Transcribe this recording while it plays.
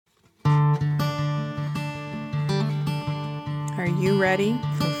Are you ready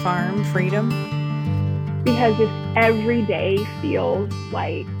for farm freedom? Because if every day feels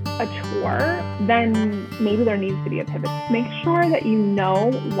like a chore, then maybe there needs to be a pivot. Make sure that you know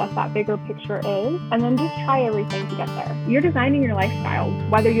what that bigger picture is, and then just try everything to get there. You're designing your lifestyle,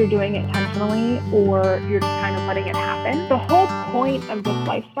 whether you're doing it intentionally or you're just kind of letting it happen. The whole point of this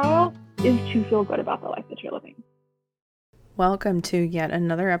lifestyle is to feel good about the life that you're living. Welcome to yet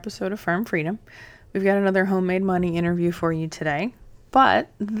another episode of Farm Freedom. We've got another homemade money interview for you today,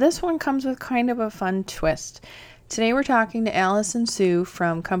 but this one comes with kind of a fun twist. Today we're talking to Allison Sue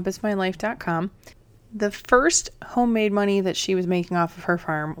from CompassMyLife.com. The first homemade money that she was making off of her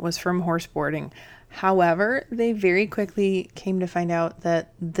farm was from horse boarding. However, they very quickly came to find out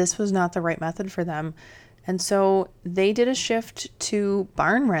that this was not the right method for them. And so they did a shift to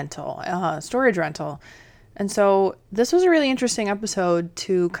barn rental, storage rental. And so this was a really interesting episode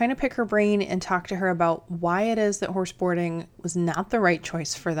to kind of pick her brain and talk to her about why it is that horse boarding was not the right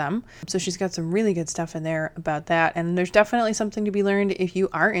choice for them. So she's got some really good stuff in there about that. And there's definitely something to be learned if you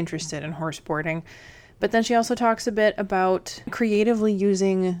are interested in horse boarding. But then she also talks a bit about creatively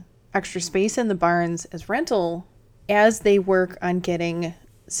using extra space in the barns as rental as they work on getting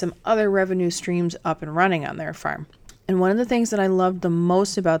some other revenue streams up and running on their farm. And one of the things that I loved the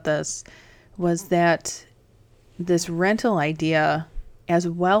most about this was that this rental idea, as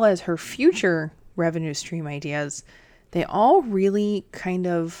well as her future revenue stream ideas, they all really kind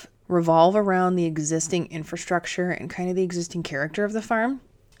of revolve around the existing infrastructure and kind of the existing character of the farm.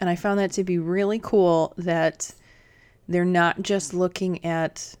 And I found that to be really cool that they're not just looking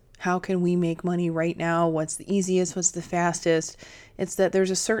at how can we make money right now, what's the easiest, what's the fastest. It's that there's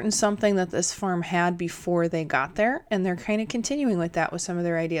a certain something that this farm had before they got there, and they're kind of continuing with that with some of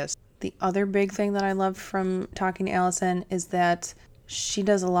their ideas. The other big thing that I loved from talking to Allison is that she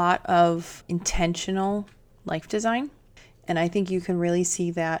does a lot of intentional life design. And I think you can really see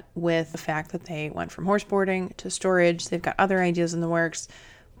that with the fact that they went from horse boarding to storage. They've got other ideas in the works.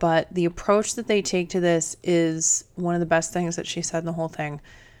 But the approach that they take to this is one of the best things that she said in the whole thing.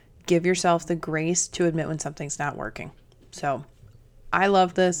 Give yourself the grace to admit when something's not working. So I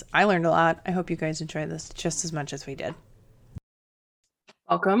love this. I learned a lot. I hope you guys enjoy this just as much as we did.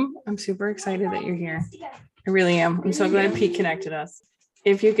 Welcome. I'm super excited that you're here. I really am. I'm so glad Pete connected us.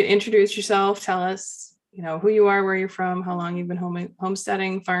 If you could introduce yourself, tell us, who you are, where you're from, how long you've been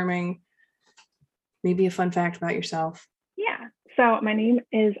homesteading, farming, maybe a fun fact about yourself. Yeah. So my name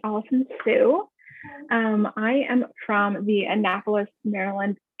is Allison Sue. I am from the Annapolis,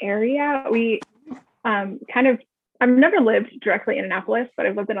 Maryland area. I've never lived directly in Annapolis, but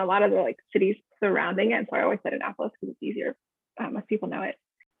I've lived in a lot of the cities surrounding it. So I always said Annapolis because it's easier. Most people know it.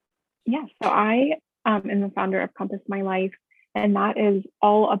 Yeah, so I am the founder of Compass My Life, and that is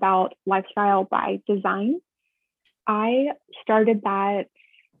all about lifestyle by design. I started that,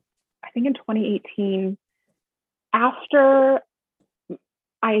 I think, in 2018. After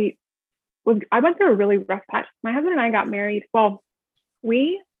I went through a really rough patch. My husband and I got married. Well,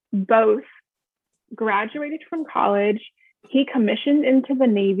 we both graduated from college. He commissioned into the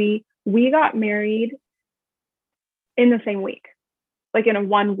Navy. We got married in the same week, like in a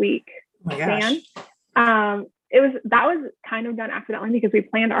 1 week span. That was kind of done accidentally because we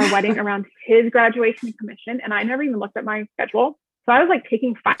planned our wedding around his graduation and commission, and I never even looked at my schedule. So I was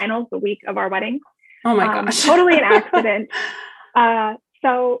taking finals the week of our wedding. Oh my gosh. Totally an accident.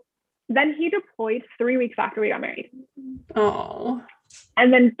 So then he deployed 3 weeks after we got married. Oh.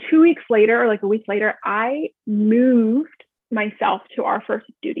 And then 2 weeks later, or a week later, I moved myself to our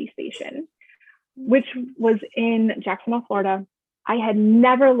first duty station, which was in Jacksonville, Florida. I had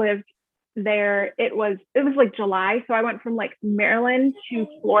never lived there. It was July. So I went from Maryland to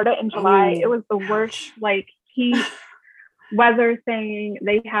Florida in July. It was the worst heat weather thing.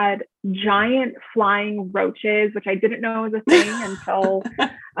 They had giant flying roaches, which I didn't know was a thing until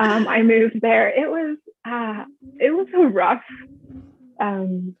I moved there. It was a rough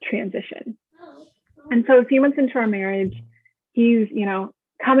transition. And so a few months into our marriage, he's,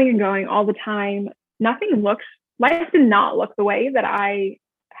 coming and going all the time. Life did not look the way that I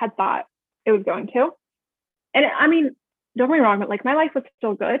had thought it was going to. And I mean, don't get me wrong, but my life was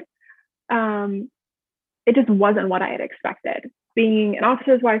still good. It just wasn't what I had expected. Being an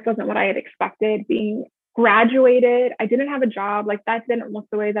officer's wife wasn't what I had expected. Being graduated, I didn't have a job. That didn't look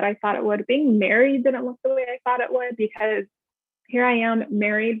the way that I thought it would. Being married didn't look the way I thought it would, because here I am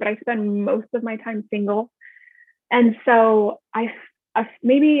married, but I spend most of my time single. And so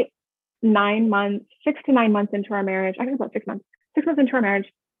maybe 9 months, 6 to 9 months into our marriage, I think about 6 months into our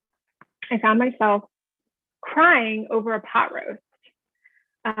marriage, I found myself crying over a pot roast.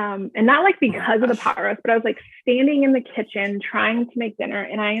 And not like Oh my because of the gosh. pot roast, but I was like standing in the kitchen trying to make dinner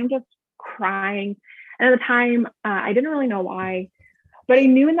and I am just crying. And at the time, I didn't really know why, but I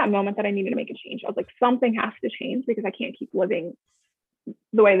knew in that moment that I needed to make a change. I was like, something has to change because I can't keep living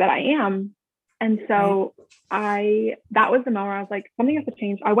the way that I am. And Right. so that was the moment where I was like, something has to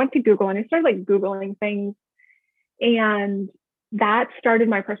change. I went to Google and I started like Googling things, and that started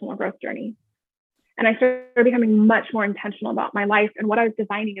my personal growth journey. And I started becoming much more intentional about my life and what I was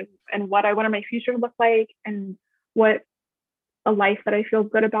designing and what I wanted my future to look like and what a life that I feel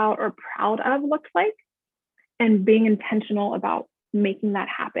good about or proud of looks like, and being intentional about making that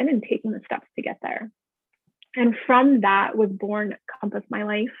happen and taking the steps to get there. And from that was born Compass My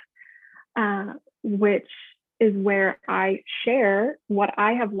Life, which is where I share what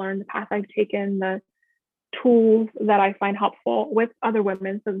I have learned, the path I've taken, the tools that I find helpful with other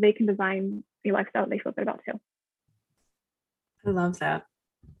women so they can design a lifestyle that they feel good about too. I love that.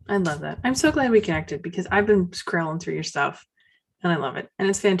 I love that. I'm so glad we connected because I've been scrolling through your stuff and I love it. And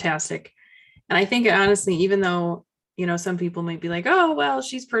it's fantastic. And I think honestly, even though, some people might be like, oh, well,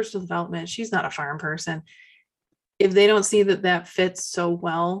 she's personal development, she's not a farm person. If they don't see that that fits so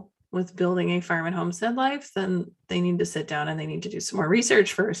well with building a farm and homestead life, then they need to sit down and they need to do some more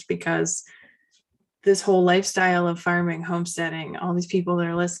research first, because this whole lifestyle of farming, homesteading, all these people that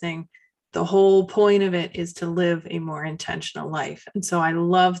are listening, the whole point of it is to live a more intentional life. And so I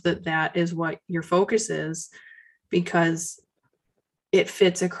love that that is what your focus is, because it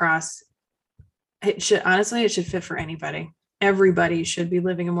fits across. It should fit for anybody. Everybody should be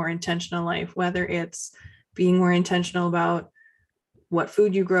living a more intentional life, whether it's being more intentional about what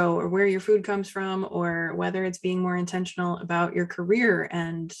food you grow or where your food comes from, or whether it's being more intentional about your career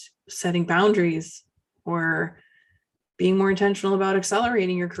and setting boundaries, or being more intentional about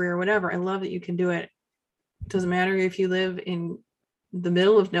accelerating your career, whatever. I love that you can do it. It doesn't matter if you live in the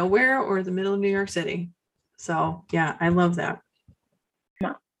middle of nowhere or the middle of New York City. So yeah, I love that.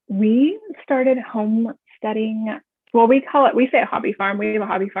 We started homesteading. Well, we say a hobby farm. We have a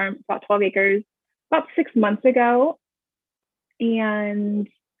hobby farm, about 12 acres, about 6 months ago. And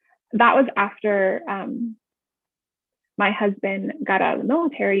that was after my husband got out of the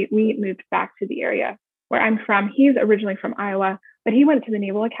military. We moved back to the area where I'm from. He's originally from Iowa, but he went to the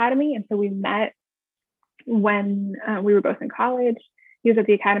Naval Academy. And so we met when we were both in college. He was at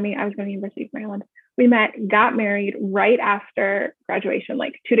the academy. I was going to the University of Maryland. We met, got married right after graduation,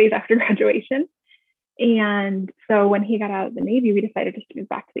 like 2 days after graduation. And so when he got out of the Navy, we decided just to move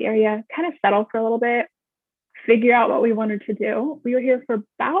back to the area, kind of settle for a little bit, figure out what we wanted to do. We were here for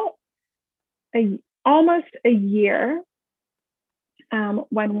about almost a year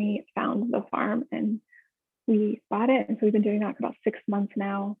when we found the farm and we bought it. And so we've been doing that for about 6 months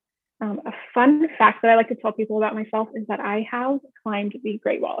now. A fun fact that I like to tell people about myself is that I have climbed the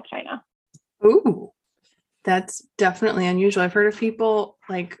Great Wall of China. Ooh, that's definitely unusual. I've heard of people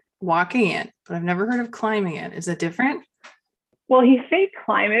like walking it, but I've never heard of climbing it. Is it different? Well, he say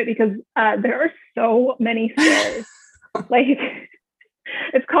climb it because there are so many stairs. Like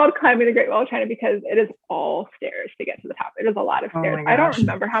it's called climbing the Great Wall of China because it is all stairs to get to the top. It is a lot of Oh stairs. my I don't gosh.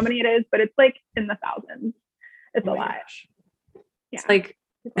 remember how many it is, but it's like in the thousands. It's Oh a my lot. gosh. Yeah. It's like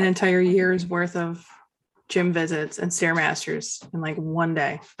an entire year's worth of gym visits and stairmasters in like one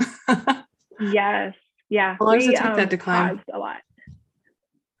day. How Yes. Yeah. long does it We take that to climb? paused a lot.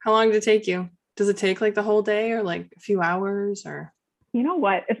 How long did it take you? Does it take like the whole day or like a few hours or? You know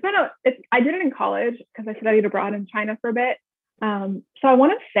what? I did it in college because I studied abroad in China for a bit. So I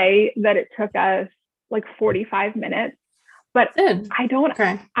want to say that it took us like 45 minutes, but Did. I don't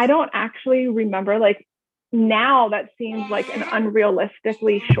Okay. I don't actually remember. Like now that seems like an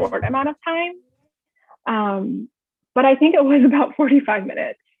unrealistically short amount of time. But I think it was about 45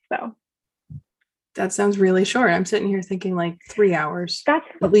 minutes. So That sounds really short. I'm sitting here thinking like 3 hours, that's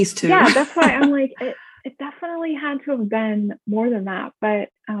at least two. yeah, that's why I'm like it definitely had to have been more than that. But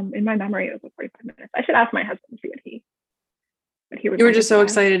in my memory it was like 45 minutes. I should ask my husband to see what he You were remembers just so it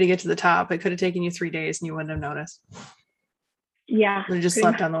as. excited to get to the top. It could have taken you 3 days and you wouldn't have noticed. Yeah. You would have just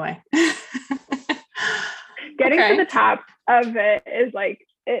Pretty slept much. on the way. Getting to Okay. the top of it is like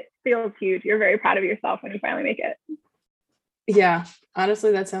it feels huge. You're very proud of yourself when you finally make it. Yeah.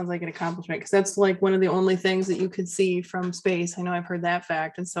 Honestly, that sounds like an accomplishment because that's like one of the only things that you could see from space. I know I've heard that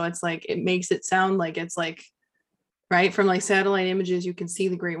fact. And so it's like, it makes it sound like it's like, right, from like satellite images, you can see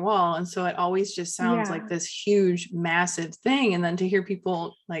the Great Wall. And so it always just sounds like Yeah. this huge, massive thing. And then to hear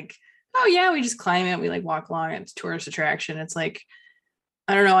people like, oh, yeah, we just climb it. We like walk along. It's a tourist attraction. It's like,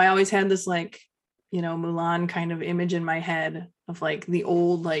 I don't know. I always had this like, Mulan kind of image in my head of like the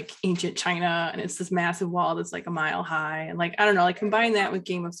old like ancient China, and it's this massive wall that's like a mile high, and like I don't know, like combine that with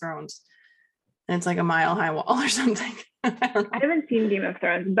Game of Thrones, and it's like a mile high wall or something. I don't know. I haven't seen Game of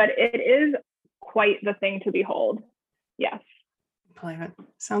Thrones, but it is quite the thing to behold. Yes. Believe it.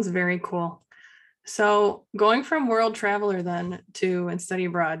 Sounds very cool. So going from world traveler then to and study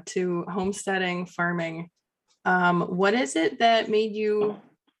abroad to homesteading, farming, what is it that made you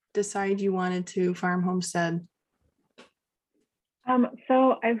decide you wanted to farm homestead?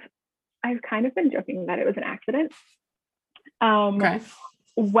 So I've kind of been joking that it was an accident. Okay.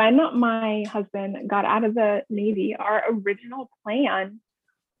 When my husband got out of the Navy, our original plan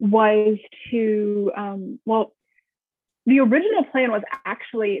was to, the original plan was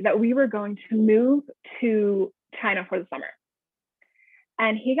actually that we were going to move to China for the summer.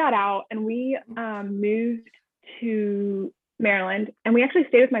 And he got out and we moved to Maryland. And we actually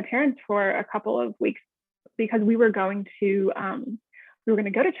stayed with my parents for a couple of weeks because we were going to go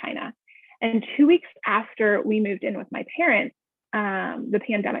to China. And 2 weeks after we moved in with my parents, the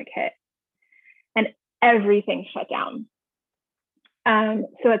pandemic hit and everything shut down.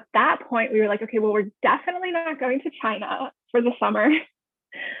 So at that point, we were like, okay, well, we're definitely not going to China for the summer.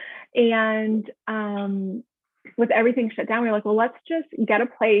 And with everything shut down, we were like, well, let's just get a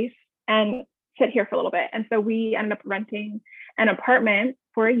place and sit here for a little bit. And so we ended up renting an apartment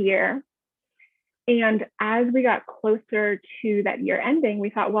for a year. And as we got closer to that year ending, we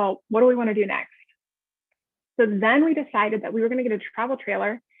thought, well, what do we want to do next? So then we decided that we were going to get a travel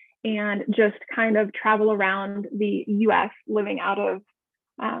trailer and just kind of travel around the US living out of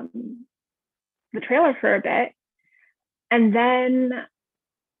the trailer for a bit. And then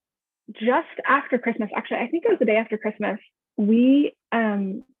just after Christmas, actually, I think it was the day after Christmas, we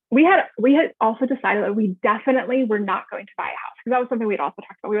had also decided that we definitely were not going to buy a house, because that was something we'd also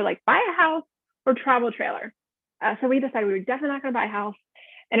talked about. We were like, buy a house or travel trailer. So we decided we were definitely not going to buy a house.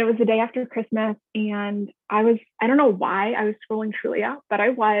 And it was the day after Christmas. And I don't know why I was scrolling Trulia, but I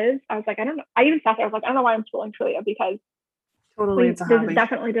was like, I don't know. I even sat there, I was like, I don't know why I'm scrolling Trulia, because Totally, it's a hobby.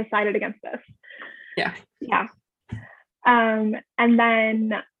 definitely decided against this. Yeah. Yeah. And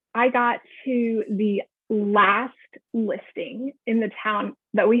then I got to the last listing in the town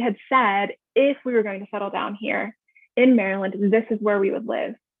that we had said, if we were going to settle down here in Maryland, this is where we would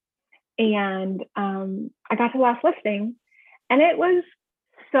live. And I got to the last listing, and it was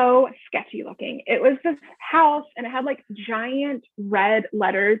so sketchy looking. It was this house, and it had like giant red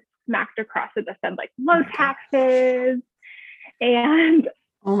letters smacked across it that said like low taxes. And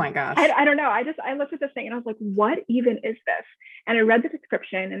oh my gosh. I don't know. I looked at this thing and I was like, what even is this? And I read the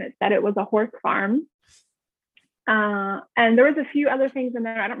description, and it said it was a horse farm. And there was a few other things in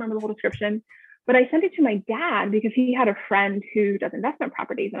there. I don't remember the whole description, but I sent it to my dad because he had a friend who does investment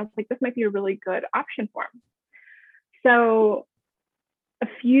properties. And I was like, this might be a really good option for him. So a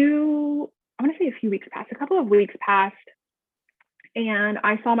few weeks passed, a couple of weeks passed. And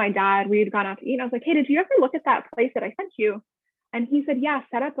I saw my dad, we had gone out to eat. And I was like, hey, did you ever look at that place that I sent you? And he said, yeah,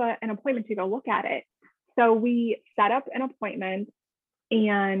 set up an appointment to go look at it. So we set up an appointment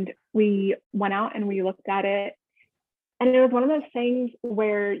and we went out and we looked at it. And it was one of those things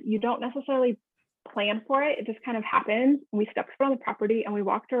where you don't necessarily plan for it. It just kind of happened. We stepped foot on the property and we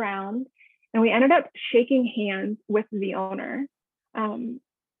walked around, and we ended up shaking hands with the owner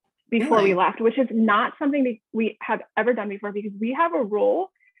before we left, which is not something we have ever done before, because we have a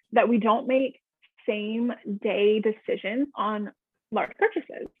rule that we don't make same day decisions on large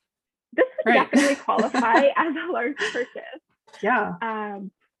purchases. This would definitely qualify as a large purchase. Yeah.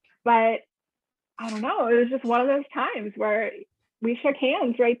 But I don't know. It was just one of those times where we shook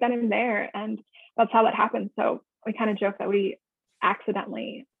hands right then and there, and that's how that happened. So we kind of joke that we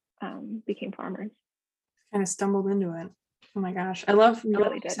accidentally became farmers. Kind of stumbled into it. Oh my gosh. I love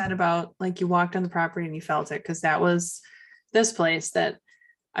what you said about like you walked on the property and you felt it, because that was this place that,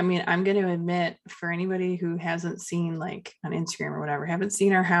 I mean, I'm going to admit, for anybody who hasn't seen like on Instagram or whatever, haven't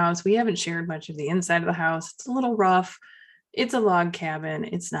seen our house, we haven't shared much of the inside of the house. It's a little rough. It's a log cabin.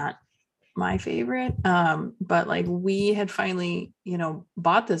 It's not my favorite. But like we had finally,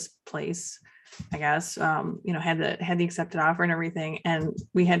 bought this place, I guess, had the accepted offer and everything. And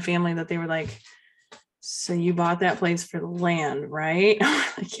we had family that they were like, so you bought that place for the land, right?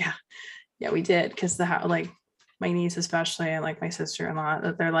 Like, yeah, we did. Because the house, like my niece especially, and like my sister-in-law,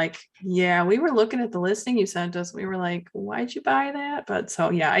 that they're like, yeah, we were looking at the listing you sent us. We were like, why'd you buy that? But so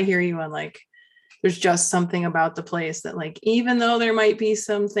yeah, I hear you on like, there's just something about the place that like, even though there might be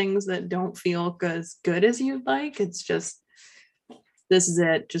some things that don't feel as good as you'd like, it's just, this is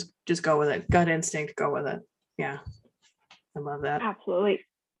it. Just go with it. Gut instinct, go with it. Yeah. I love that. Absolutely.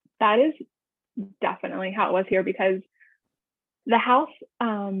 That is definitely how it was here, because The house,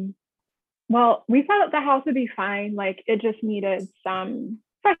 well, we thought the house would be fine. Like it just needed some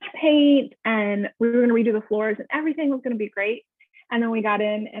fresh paint and we were going to redo the floors and everything was going to be great. And then we got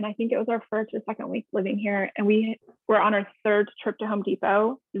in, and I think it was our first or second week living here. And we were on our third trip to Home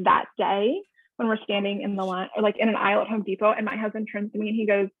Depot that day when we're standing in the line, or like in an aisle at Home Depot. And my husband turns to me and he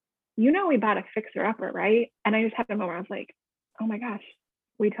goes, "You know, we bought a fixer upper, right?" And I just had a moment. I was like, "Oh my gosh,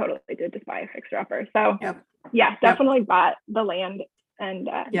 we totally did just buy a fixer upper." So, Yep. yeah, definitely bought the land and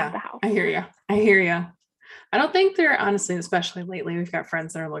Yeah, not the house. I hear you. I hear you. I don't think they're honestly, especially lately, we've got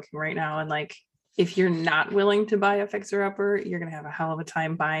friends that are looking right now. And like, if you're not willing to buy a fixer upper, you're going to have a hell of a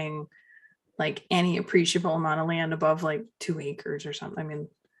time buying like any appreciable amount of land above like 2 acres or something. I mean,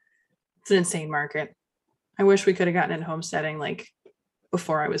 it's an insane market. I wish we could have gotten into homesteading like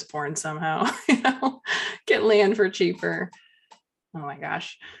before I was born somehow, get land for cheaper. Oh my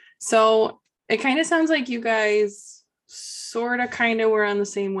gosh. So it kind of sounds like you guys sort of kind of were on the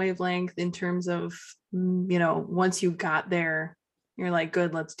same wavelength in terms of, once you got there, you're like,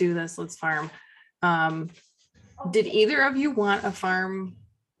 good, let's do this, let's farm. Did either of you want a farm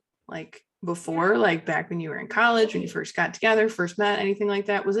like before, like back when you were in college, when you first got together, first met, anything like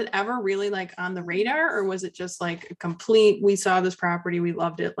that? Was it ever really like on the radar, or was it just like a complete, we saw this property, we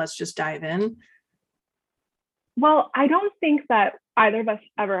loved it, let's just dive in? Well, I don't think that either of us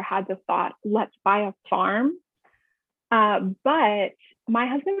ever had the thought, let's buy a farm. But my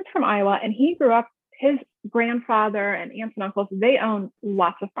husband is from Iowa and he grew up, his grandfather and aunts and uncles, they own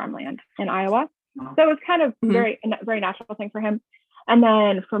lots of farmland in Iowa. So it was kind of very natural thing for him. And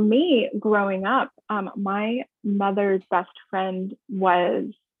then for me growing up, my mother's best friend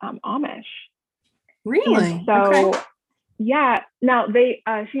was Amish. Really? And so, okay. Yeah, now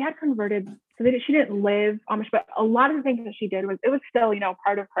she had converted, so she didn't live Amish, but a lot of the things that she did was, it was still,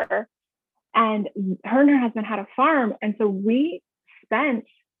 part of her. And her and her husband had a farm. And so we spent,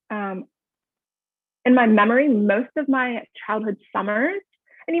 in my memory, most of my childhood summers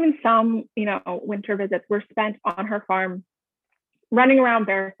and even some, winter visits were spent on her farm, running around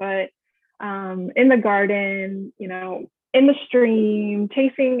barefoot, in the garden, in the stream,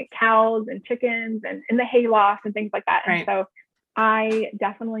 chasing cows and chickens and in the hayloft and things like that. Right. And so I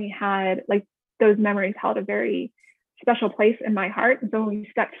definitely had, like, those memories held a very special place in my heart. And so when we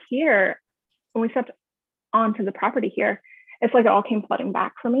stepped onto the property here, it's like it all came flooding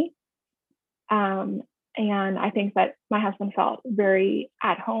back for me. And I think that my husband felt very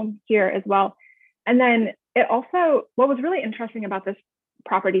at home here as well. And then it also, what was really interesting about this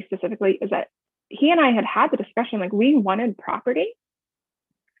property specifically is that he and I had the discussion, like, we wanted property.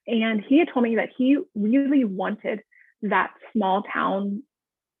 And he had told me that he really wanted that small town,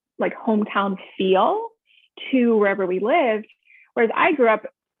 like hometown feel to wherever we lived. Whereas I grew up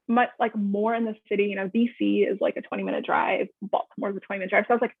much like more in the city, DC is like a 20-minute drive, Baltimore is a 20-minute drive.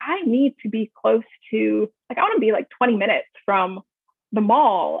 So I was like, I need to be close to, like, I want to be like 20 minutes from the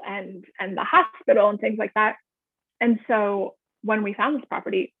mall and the hospital and things like that. And so when we found this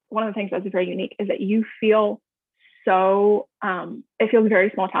property, one of the things that's very unique is that you feel so, it feels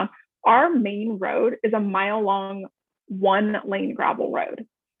very small town. Our main road is a mile long, 1-lane gravel road.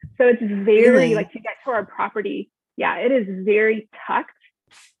 So it's very, really? Like, to get to our property, yeah, it is very tucked.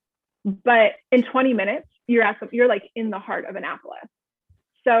 But in 20 minutes, you're like in the heart of Annapolis.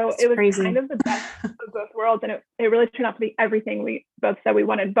 So that's it was crazy. Kind of the best of both worlds. And it really turned out to be everything we both said we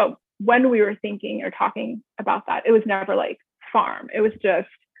wanted. But when we were thinking or talking about that, it was never like farm. It was just,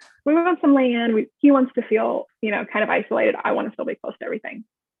 we want some land. He wants to feel, kind of isolated. I want to still be close to everything.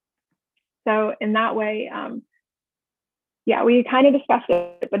 So in that way, we kind of discussed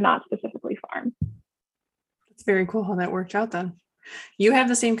it, but not specifically farm. It's very cool how that worked out then. You have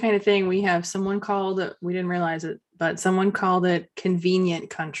the same kind of thing. We have someone called, we didn't realize it, but someone called it convenient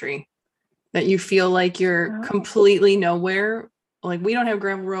country, that you feel like you're completely nowhere. Like, we don't have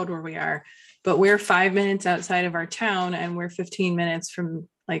gravel road where we are, but we're 5 minutes outside of our town and we're 15 minutes from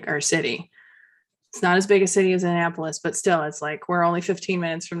like our city. It's not as big a city as Annapolis, but still it's like, we're only 15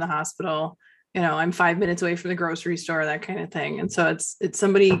 minutes from the hospital. I'm 5 minutes away from the grocery store, that kind of thing. And so it's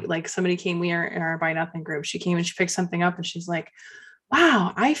somebody came, we are in our Buy Nothing group. She came and she picked something up and she's like,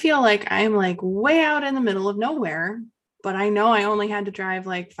 wow, I feel like I'm like way out in the middle of nowhere, but I know I only had to drive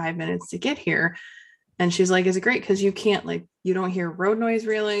like 5 minutes to get here. And she's like, is it great? Because you can't, like, you don't hear road noise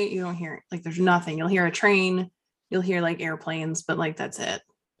really. You don't hear, like, there's nothing. You'll hear a train, you'll hear like airplanes, but like, that's it.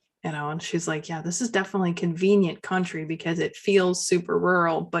 And she's like, yeah, this is definitely convenient country because it feels super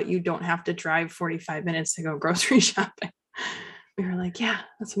rural, but you don't have to drive 45 minutes to go grocery shopping. We were like, yeah,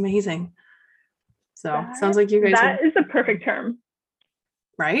 that's amazing. So sounds like you guys. That is the perfect term.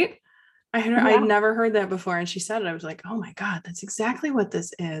 Right? I'd never heard that before. And she said it. I was like, oh my God, that's exactly what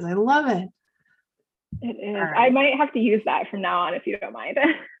this is. I love it. It is. Right. I might have to use that from now on if you don't mind.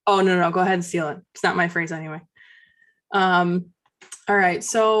 Oh, no. Go ahead and steal it. It's not my phrase anyway. All right.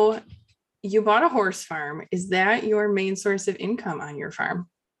 So you bought a horse farm. Is that your main source of income on your farm?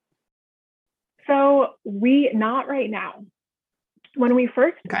 So not right now. When we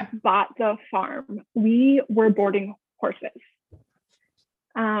first bought the farm, we were boarding horses.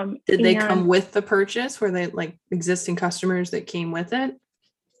 Did they come with the purchase? Were they like existing customers that came with it?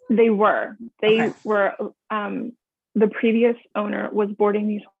 They were. They were. The previous owner was boarding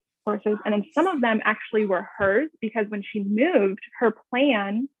these horses, and then some of them actually were hers because when she moved, her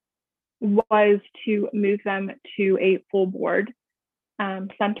plan was to move them to a full board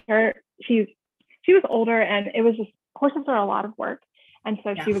center. She was older, and it was just horses are a lot of work, and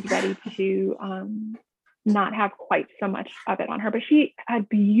so she was ready to not have quite so much of it on her. But she had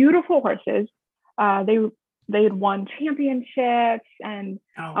beautiful horses. They had won championships, and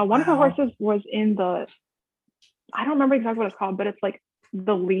one of the horses was in the, I don't remember exactly what it's called, but it's like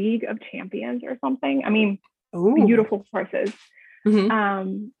the League of Champions or something. I mean, beautiful horses.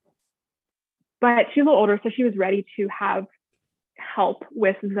 Mm-hmm. But she's a little older, so she was ready to have help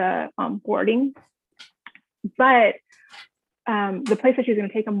with the boarding. But the place that she was going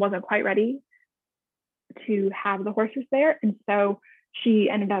to take them wasn't quite ready to have the horses there. And so she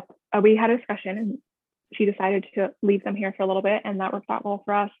ended up, we had a discussion and she decided to leave them here for a little bit, and that worked out well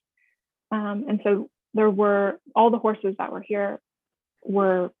for us. And so there were all the horses that were here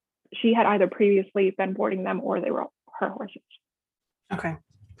she had either previously been boarding them or they were her horses. Okay.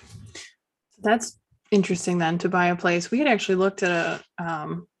 That's interesting then, to buy a place. We had actually looked at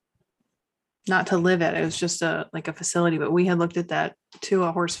not to live at, it was just a facility, but we had looked at that to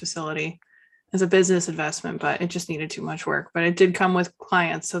a horse facility as a business investment, but it just needed too much work. But it did come with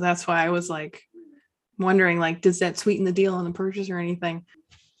clients. So that's why I was like wondering, like, does that sweeten the deal on the purchase or anything?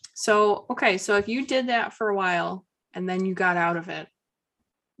 So, okay. So if you did that for a while and then you got out of it,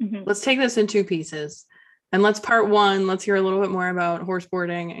 let's take this in two pieces. And part one, let's hear a little bit more about horse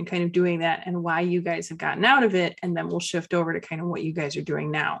boarding and kind of doing that and why you guys have gotten out of it. And then we'll shift over to kind of what you guys are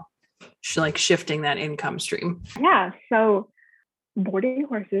doing now, like shifting that income stream. Yeah. So boarding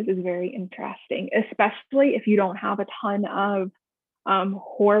horses is very interesting, especially if you don't have a ton of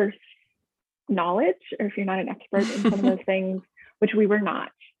horse knowledge, or if you're not an expert in some of those things, which we were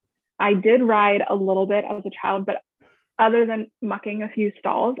not. I did ride a little bit as a child, but other than mucking a few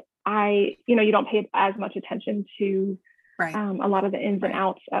stalls, you don't pay as much attention to a lot of the ins and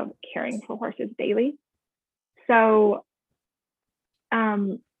outs of caring for horses daily. So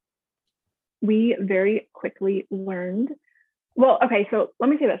we very quickly learned, so let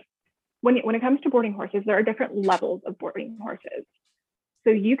me say this. When it comes to boarding horses, there are different levels of boarding horses.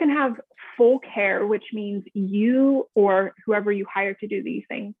 So you can have full care, which means you or whoever you hire to do these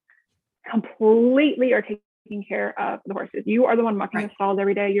things completely are taking care of the horses. You are the one mucking the stalls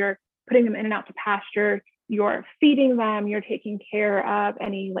every day. You're putting them in and out to pasture. You're feeding them. You're taking care of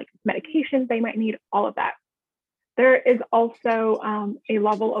any medications they might need, all of that. There is also a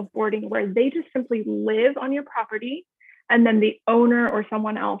level of boarding where they just simply live on your property, and then the owner or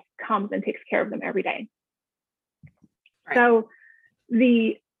someone else comes and takes care of them every day. So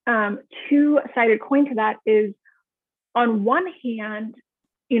the two-sided coin to that is, on one hand,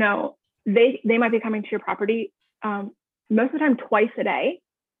 they might be coming to your property most of the time twice a day.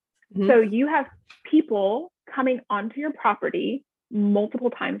 Mm-hmm. So you have people coming onto your property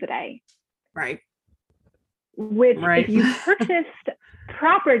multiple times a day. Right. Which if you purchased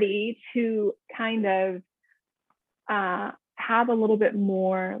property to kind of have a little bit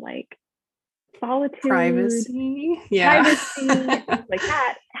more solitude, privacy, like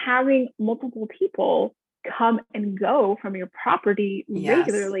that, having multiple people come and go from your property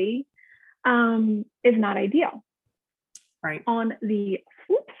regularly is not ideal. Right. On the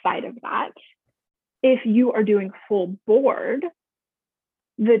flip side of that, if you are doing full board,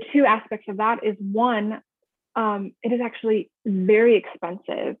 the two aspects of that is, one, it is actually very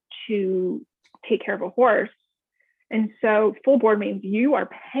expensive to take care of a horse. And so full board means you are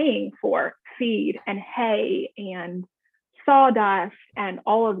paying for feed and hay and sawdust and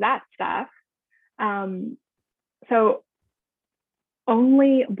all of that stuff. So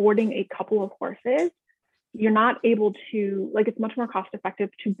only boarding a couple of horses, you're not able to, it's much more cost effective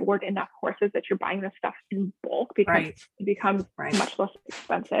to board enough horses that you're buying this stuff in bulk, because it becomes much less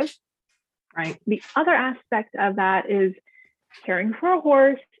expensive. Right. The other aspect of that is caring for a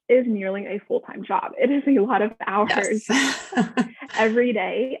horse is nearly a full-time job. It is a lot of hours every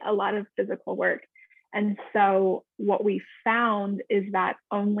day, a lot of physical work. And so what we found is that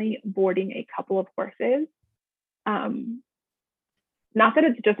only boarding a couple of horses, not that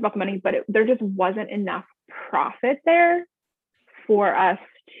it's just about the money, but there just wasn't enough profit there for us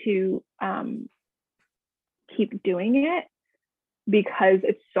to keep doing it, because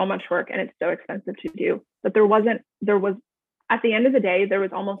it's so much work and it's so expensive to do. But there was, at the end of the day, there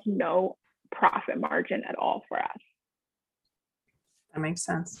was almost no profit margin at all for us. That makes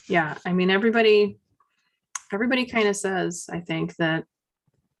sense. Yeah. I mean, everybody kind of says, I think, that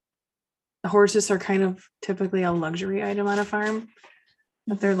the horses are kind of typically a luxury item on a farm,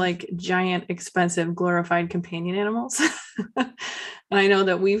 but they're like giant, expensive, glorified companion animals. And I know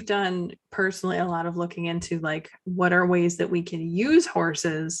that we've done personally a lot of looking into like, what are ways that we can use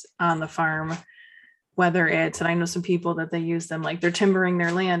horses on the farm, whether it's, and I know some people that they use them, like they're timbering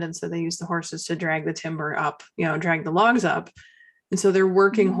their land. And so they use the horses to drag the timber up, drag the logs up. And so they're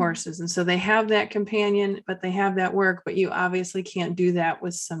working horses. And so they have that companion, but they have that work, but you obviously can't do that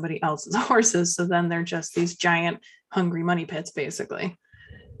with somebody else's horses. So then they're just these giant hungry money pits, basically.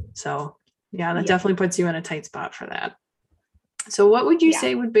 So yeah, that definitely puts you in a tight spot for that. So what would you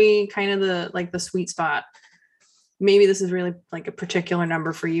say would be kind of the sweet spot? Maybe this is really like a particular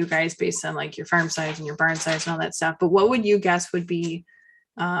number for you guys based on like your farm size and your barn size and all that stuff. But what would you guess would be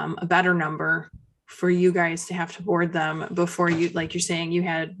a better number for you guys to have to board them before you, like you're saying, you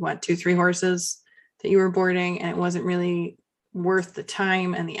had what, 2-3 horses that you were boarding, and it wasn't really worth the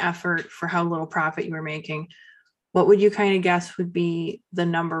time and the effort for how little profit you were making? What would you kind of guess would be the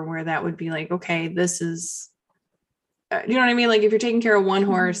number where that would be like, okay, this is, you know what I mean? Like if you're taking care of one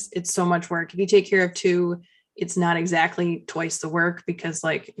horse, it's so much work. If you take care of 2, it's not exactly twice the work, because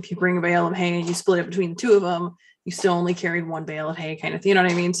like if you bring a bale of hay and you split it between the 2 of them, you still only carried 1 bale of hay, kind of, you know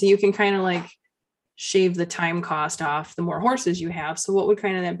what I mean? So you can kind of like shave the time cost off the more horses you have. So what would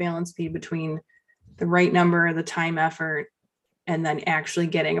kind of that balance be between the right number, the time effort, and then actually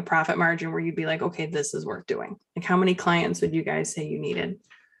getting a profit margin where you'd be like, okay, this is worth doing? Like how many clients would you guys say you needed?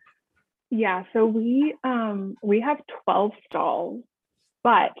 Yeah, so we have 12 stalls,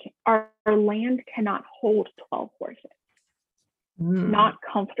 but our land cannot hold 12 horses. Not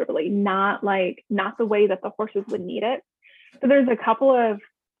comfortably, not the way that the horses would need it. So there's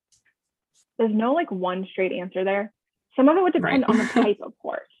no like one straight answer there. Some of it would depend on the type of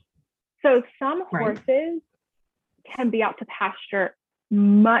horse. So some horses can be out to pasture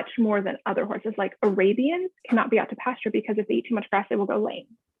much more than other horses. Like Arabians cannot be out to pasture because if they eat too much grass, they will go lame.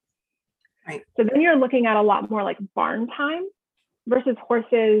 Right. So then you're looking at a lot more like barn time versus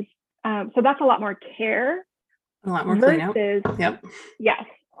horses. So that's a lot more care. A lot more clean out. Yep. Yes.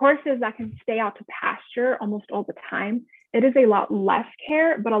 Horses that can stay out to pasture almost all the time. It is a lot less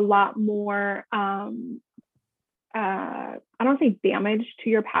care, but a lot more, I don't say damage to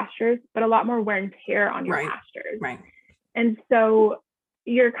your pastures, but a lot more wear and tear on your pastures. Right. And so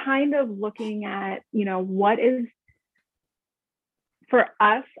you're kind of looking at, what is, for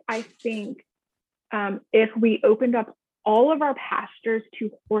us, I think if we opened up all of our pastures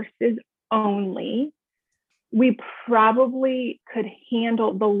to horses only, we probably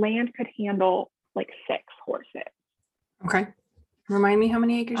the land could handle like 6 horses. Okay. Remind me how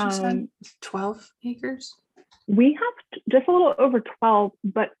many acres you said? 12 acres? We have just a little over 12,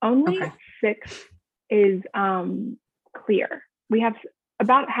 but only 6 is clear. We have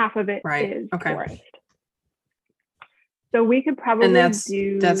about half of it is forest. So we could probably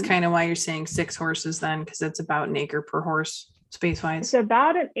that's kind of why you're saying 6 horses then, because it's about an acre per horse space wise. It's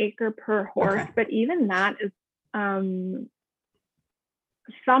about an acre per horse, but even that is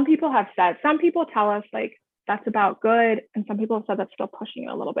some people tell us like that's about good, and some people have said that's still pushing it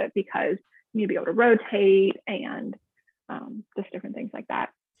a little bit because you need to be able to rotate and just different things like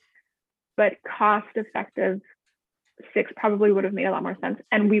that. But cost effective 6 probably would have made a lot more sense.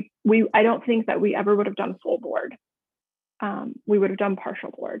 And I don't think that we ever would have done full board. We would have done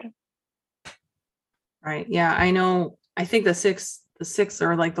partial board. Right. Yeah, I know. I think the six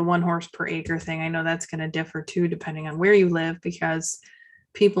are like the 1 horse per acre thing. I know that's going to differ too, depending on where you live, because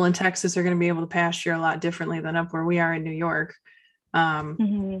people in Texas are going to be able to pasture a lot differently than up where we are in New York.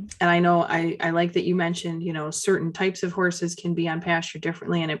 And I know I like that you mentioned, certain types of horses can be on pasture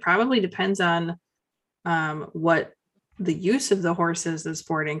differently. And it probably depends on what the use of the horses is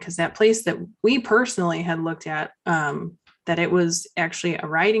boarding, because that place that we personally had looked at, that it was actually a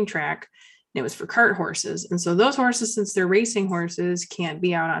riding track and it was for cart horses. And so those horses, since they're racing horses, can't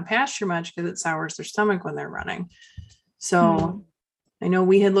be out on pasture much because it sours their stomach when they're running. So I know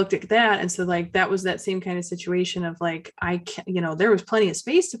we had looked at that. And so like, that was that same kind of situation of like, I can't, there was plenty of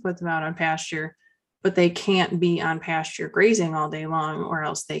space to put them out on pasture, but they can't be on pasture grazing all day long, or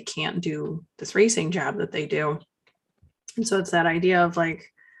else they can't do this racing job that they do. And so it's that idea of like,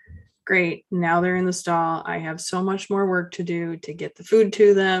 great, now they're in the stall. I have so much more work to do to get the food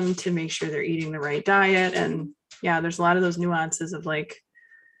to them, to make sure they're eating the right diet. And yeah, there's a lot of those nuances of like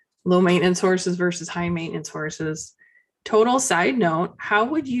low maintenance horses versus high maintenance horses. Total side note, how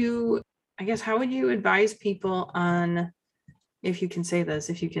would you advise people on, if you can say this,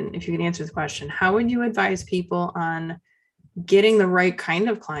 if you can answer the question, how would you advise people on getting the right kind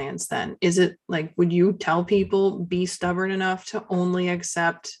of clients then? Is it like, would you tell people be stubborn enough to only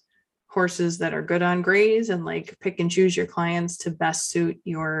accept horses that are good on graze and like pick and choose your clients to best suit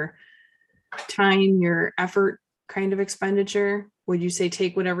your time, your effort kind of expenditure? Would you say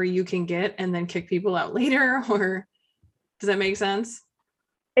take whatever you can get and then kick people out later? Or does that make sense?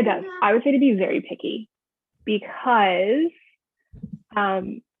 It does. I would say to be very picky because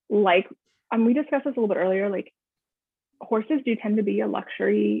we discussed this a little bit earlier, like horses do tend to be a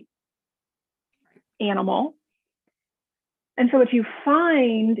luxury animal. And so what you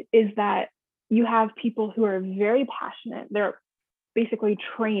find is that you have people who are very passionate. They're basically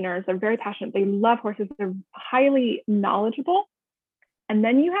trainers. They're very passionate. They love horses. They're highly knowledgeable. And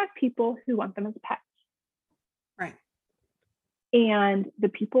then you have people who want them as pets. Right. And the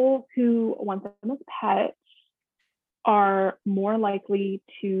people who want them as pets are more likely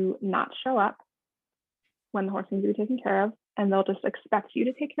to not show up when the horse needs to be taken care of, and they'll just expect you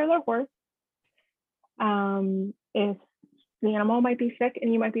to take care of their horse. If the animal might be sick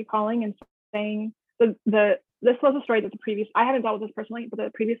and you might be calling and saying, this was a story that I haven't dealt with this personally, but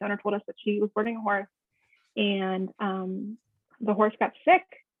the previous owner told us that she was boarding a horse and the horse got sick,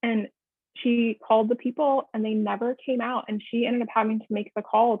 and she called the people and they never came out, and she ended up having to make the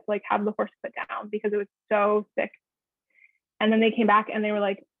call to like have the horse put down because it was so sick. And then they came back and they were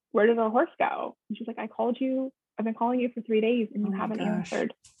like, where did the horse go? And she's like, I've been calling you for 3 days and you haven't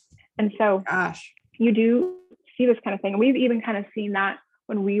answered. And so you do see this kind of thing. And we've even kind of seen that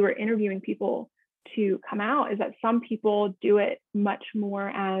when we were interviewing people to come out, is that some people do it much more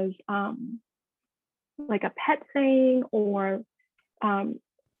as like a pet thing, or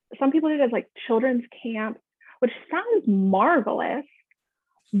some people do it as like children's camp, which sounds marvelous,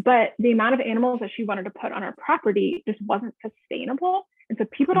 but the amount of animals that she wanted to put on our property just wasn't sustainable. And so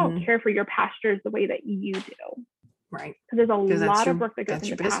people don't care for your pastures the way that you do. Right. Because there's a lot of work that goes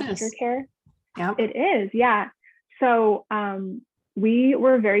into pasture care. Yeah. It is. Yeah. So we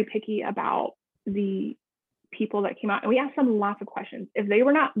were very picky about the people that came out, and we asked them lots of questions. If they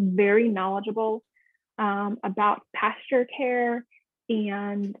were not very knowledgeable about pasture care,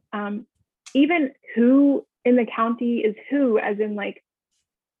 and even who in the county is who, as in like,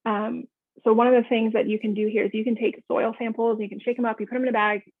 so one of the things that you can do here is you can take soil samples, you can shake them up, you put them in a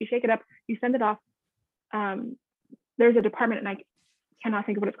bag, you shake it up, you send it off. There's a department, and I cannot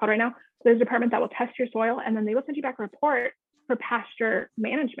think of what it's called right now. There's a department that will test your soil, and then they will send you back a report for pasture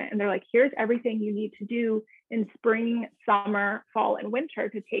management. And they're like, here's everything you need to do in spring, summer, fall, and winter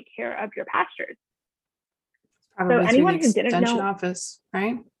to take care of your pastures. Probably so anyone who didn't know, office,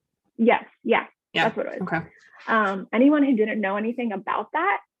 right? Yes, yeah, that's what it was. Okay. Anyone who didn't know anything about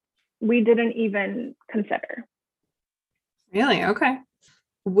that, we didn't even consider. Really? Okay.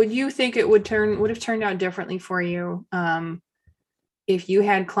 Would you think it would have turned out differently for you if you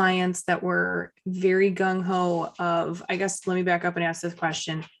had clients that were very gung-ho of, I guess, let me back up and ask this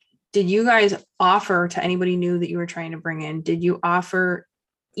question. Did you guys offer to anybody new that you were trying to bring in? Did you offer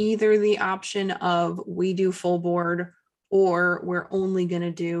either the option of we do full board, or we're only going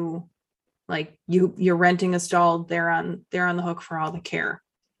to do like you're renting a stall, they're on the hook for all the care?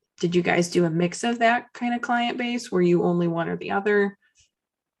 Did you guys do a mix of that kind of client base? Were you only one or the other?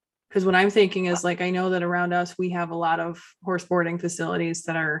 Because what I'm thinking is like, I know that around us, we have a lot of horse boarding facilities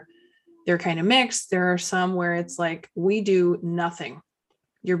they're kind of mixed. There are some where it's like, we do nothing.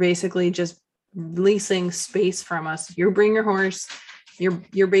 You're basically just leasing space from us. You bring your horse,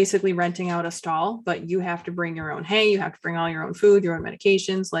 you're basically renting out a stall, but you have to bring your own hay. You have to bring all your own food, your own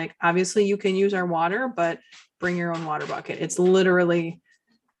medications. Like, obviously you can use our water, but bring your own water bucket. It's literally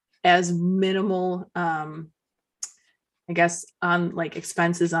as minimal, I guess, on like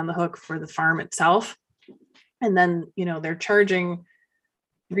expenses on the hook for the farm itself. And then, they're charging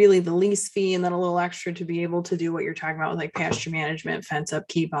really the lease fee and then a little extra to be able to do what you're talking about with like pasture management, fence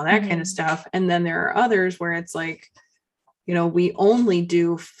upkeep, all that kind of stuff. And then there are others where it's like, we only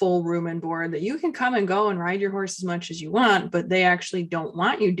do full room and board, that you can come and go and ride your horse as much as you want, but they actually don't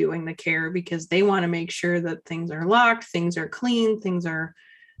want you doing the care because they want to make sure that things are locked, things are clean, things are,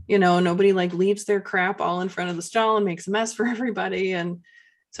 nobody like leaves their crap all in front of the stall and makes a mess for everybody. And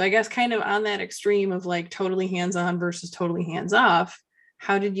So I guess kind of on that extreme of like totally hands-on versus totally hands-off,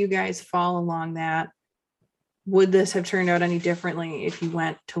 how did you guys fall along that? Would this have turned out any differently if you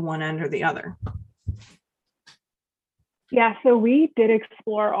went to one end or the other? Yeah, so we did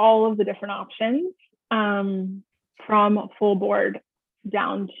explore all of the different options, from full board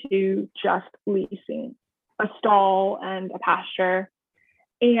down to just leasing a stall and a pasture.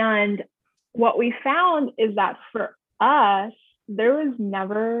 And what we found is that for us, there was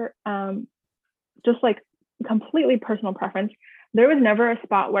never, just like completely personal preference, there was never a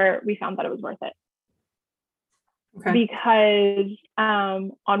spot where we found that it was worth it. Okay. Because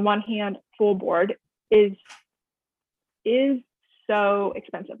on one hand, full board is so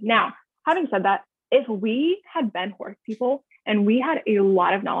expensive. Now, having said that, if we had been horse people and we had a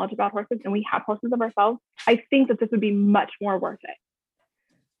lot of knowledge about horses and we have horses of ourselves, I think that this would be much more worth it.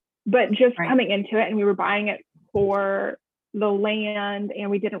 But just coming into it, and we were buying it for the land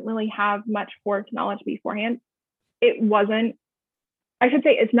and we didn't really have much horse knowledge beforehand, it wasn't, I should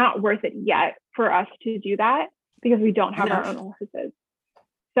say it's not worth it yet for us to do that because we don't have our own horses.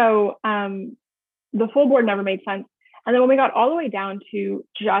 So the full board never made sense. And then when we got all the way down to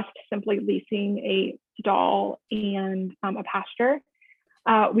just simply leasing a stall and a pasture,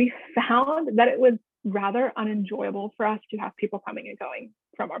 we found that it was rather unenjoyable for us to have people coming and going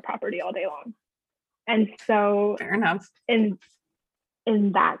from our property all day long. And so fair enough. In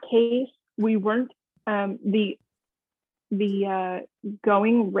that case, we weren't the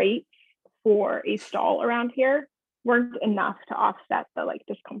going rates for a stall around here weren't enough to offset the like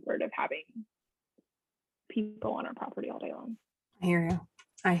discomfort of having people on our property all day long.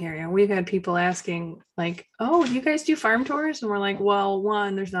 I hear you. We've had people asking like, oh, do you guys do farm tours? And we're like, well,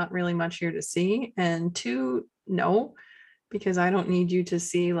 one, there's not really much here to see. And two, no, because I don't need you to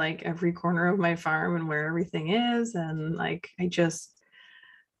see like every corner of my farm and where everything is. And like,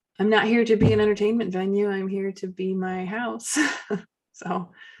 I'm not here to be an entertainment venue. I'm here to be my house.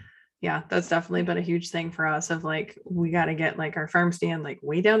 So yeah, that's definitely been a huge thing for us of like, we got to get like our farm stand like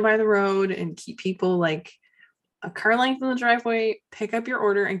way down by the road and keep people like a car length in the driveway, pick up your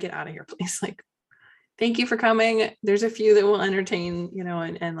order and get out of here, please. Like, thank you for coming. There's a few that will entertain,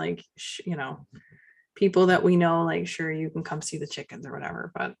 and like, people that we know, like, sure, you can come see the chickens or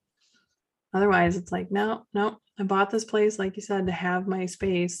whatever. But otherwise it's like, no, I bought this place, like you said, to have my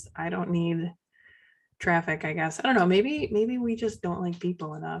space. I don't need traffic, I guess. I don't know. Maybe we just don't like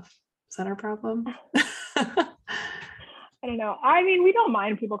people enough. Is that our problem? I don't know. I mean, we don't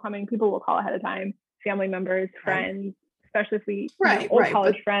mind people coming. People will call ahead of time. Family members, friends, especially if we old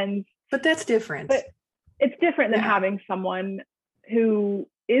college friends. But that's different. But it's different than having someone who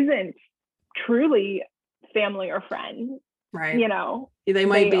isn't truly family or friend. Right. They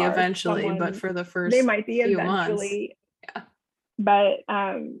might be eventually, but for the first they might be few eventually. Months. Yeah. But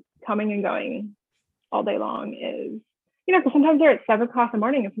coming and going all day long is, because sometimes they're at 7 o'clock in the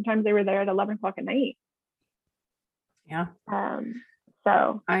morning and sometimes they were there at 11 o'clock at night. Yeah.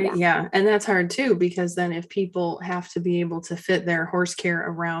 So yeah, and that's hard too, because then if people have to be able to fit their horse care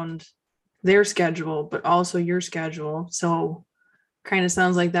around their schedule, but also your schedule. So kind of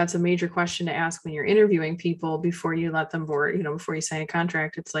sounds like that's a major question to ask when you're interviewing people before you let them board, before you sign a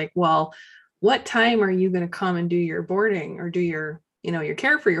contract. It's like, well, what time are you going to come and do your boarding or do your, your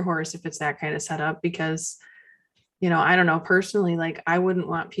care for your horse if it's that kind of setup? Because I don't know, personally, like I wouldn't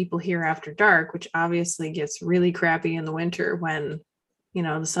want people here after dark, which obviously gets really crappy in the winter when,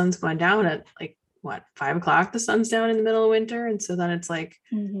 the sun's going down at like 5 o'clock, the sun's down in the middle of winter. And so then it's like,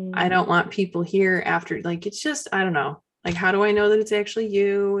 I don't want people here after, like, it's just, I don't know, like, how do I know that it's actually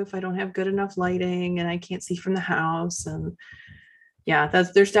you if I don't have good enough lighting and I can't see from the house? And yeah,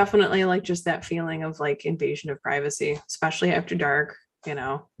 there's definitely like just that feeling of like invasion of privacy, especially after dark,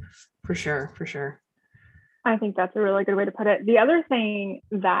 for sure. I think that's a really good way to put it. The other thing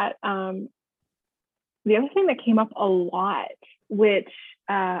that came up a lot, which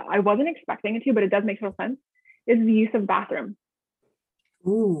I wasn't expecting it to, but it does make total sense, is the use of bathroom.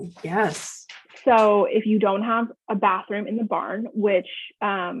 Ooh, yes. So if you don't have a bathroom in the barn, which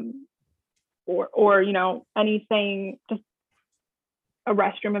or anything, just a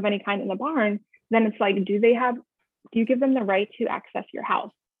restroom of any kind in the barn, then it's like, do you give them the right to access your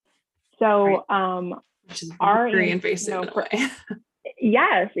house? So which is very invasive in a way.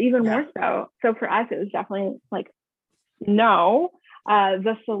 Yes, even more so. So for us, it was definitely like, no.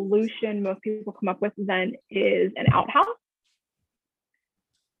 The solution most people come up with then is an outhouse.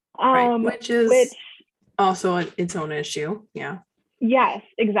 Which is also its own issue. Yeah. Yes,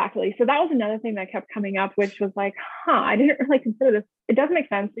 exactly. So that was another thing that kept coming up, which was like, I didn't really consider this. It doesn't make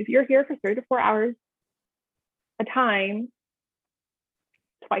sense. If you're here for 3 to 4 hours a time,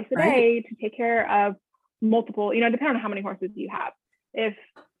 twice a Right. day to take care of multiple, depending on how many horses you have. If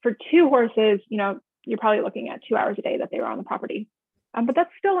for 2 horses, you're probably looking at 2 hours a day that they were on the property. But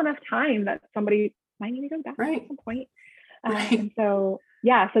that's still enough time that somebody might need to go to the bathroom Right. at some point. Right. And so,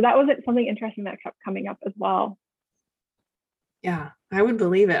 so that was something interesting that kept coming up as well. Yeah, I would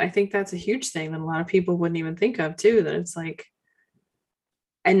believe it. I think that's a huge thing that a lot of people wouldn't even think of too, that it's like,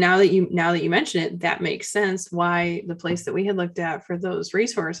 and now that you mention it, that makes sense why the place that we had looked at for those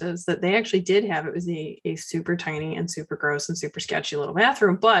resources, that they actually did have, it was a super tiny and super gross and super sketchy little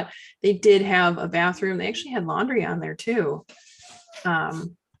bathroom, but they did have a bathroom. They actually had laundry on there too,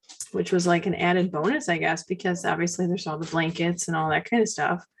 which was like an added bonus, I guess, because obviously there's all the blankets and all that kind of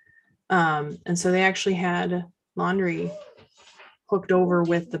stuff. And so they actually had laundry hooked over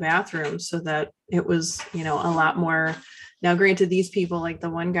with the bathroom so that it was, a lot more. Now, granted, these people, like the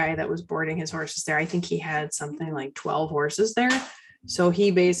one guy that was boarding his horses there, I think he had something like 12 horses there. So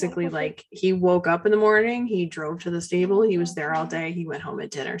he basically, like, he woke up in the morning, he drove to the stable, he was there all day, he went home at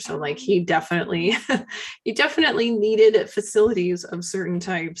dinner. So like he definitely needed facilities of certain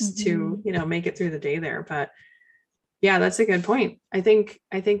types to, make it through the day there. But yeah, that's a good point. I think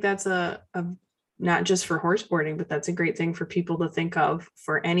that's a not just for horse boarding, but that's a great thing for people to think of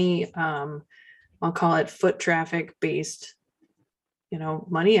for any I'll call it foot traffic based,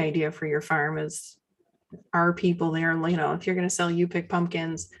 money idea for your farm. Is our people there, if you're going to sell you pick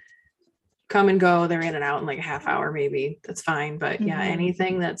pumpkins, come and go, they're in and out in like a half hour, maybe that's fine. But yeah,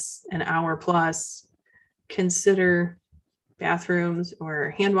 anything that's an hour plus, consider bathrooms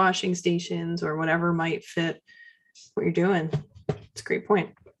or hand washing stations or whatever might fit what you're doing. It's a great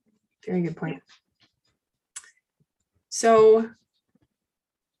point. Very good point. So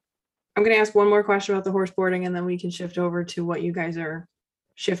I'm going to ask one more question about the horse boarding, and then we can shift over to what you guys are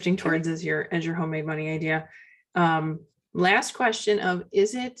shifting towards as your homemade money idea. Last question of,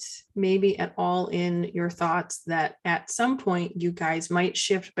 is it maybe at all in your thoughts that at some point you guys might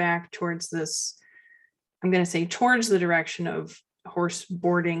shift back towards this, I'm going to say towards the direction of horse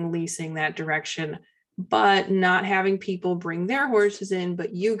boarding, leasing, that direction, but not having people bring their horses in,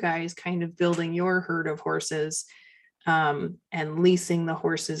 but you guys kind of building your herd of horses and leasing the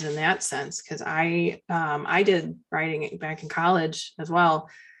horses in that sense? Because I did riding back in college as well.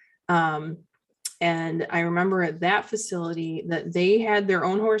 And I remember at that facility that they had their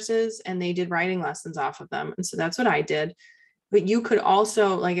own horses and they did riding lessons off of them. And so that's what I did. But you could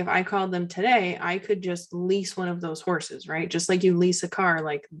also, like, if I called them today, I could just lease one of those horses, right? Just like you lease a car,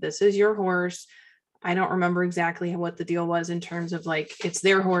 like, this is your horse. I don't remember exactly what the deal was in terms of like, it's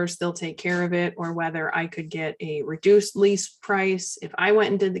their horse, they'll take care of it, or whether I could get a reduced lease price if I went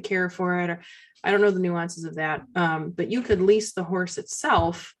and did the care for it, or I don't know the nuances of that. But you could lease the horse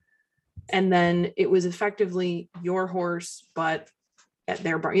itself, and then it was effectively your horse, but at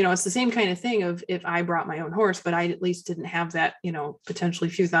their bar, it's the same kind of thing of if I brought my own horse, but I at least didn't have that,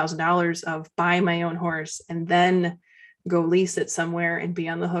 potentially few $1,000s of buy my own horse and then go lease it somewhere and be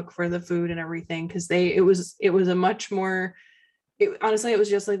on the hook for the food and everything. Cause it was a much more, honestly, it was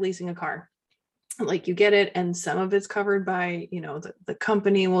just like leasing a car. Like you get it and some of it's covered by, the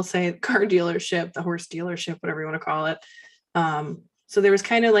company, will say car dealership, the horse dealership, whatever you want to call it. So there was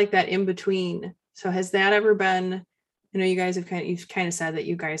kind of like that in between. So has that ever been, you guys have you've kind of said that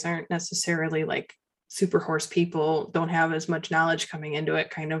you guys aren't necessarily like super horse people, don't have as much knowledge coming into it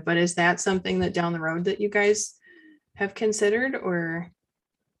kind of, but is that something that down the road that you guys have considered, or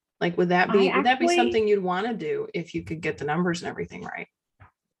like, would that be something you'd want to do if you could get the numbers and everything right?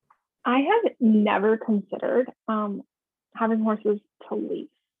 I have never considered having horses to lease.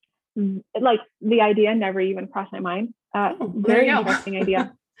 Like the idea never even crossed my mind. Very interesting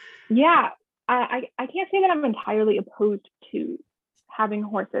idea. Yeah. I can't say that I'm entirely opposed to having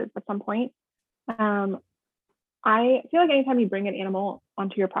horses at some point. I feel like anytime you bring an animal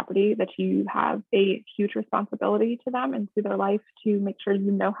onto your property, that you have a huge responsibility to them and to their life to make sure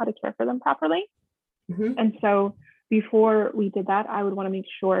you know how to care for them properly. And so before we did that, I would want to make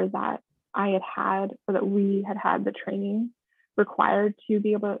sure that we had had the training required to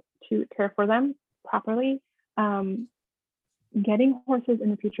be able to care for them properly. Getting horses in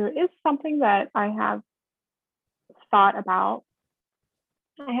the future is something that I have thought about.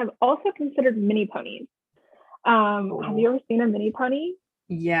 I have also considered mini ponies. Have you ever seen a mini pony?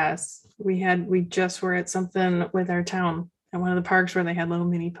 Yes, we just were at something with our town at one of the parks where they had little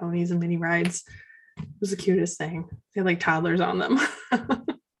mini ponies and mini rides. It was the cutest thing. They had like toddlers on them.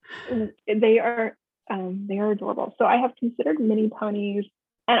 They are adorable. So I have considered mini ponies,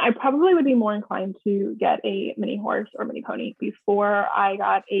 and I probably would be more inclined to get a mini horse or mini pony before I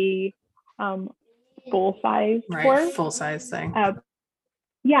got a full size horse. Full size thing.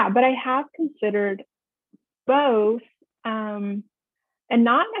 yeah, but I have considered both, um, and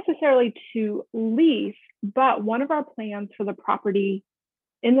not necessarily to lease, but one of our plans for the property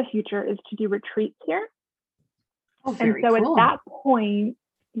in the future is to do retreats here. Oh, And very so at cool. that point,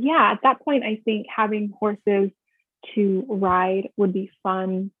 yeah, at that point, I think having horses to ride would be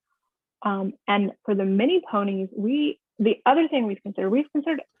fun. And for the mini ponies, the other thing we've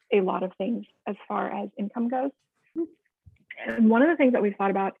considered a lot of things as far as income goes. And one of the things that we've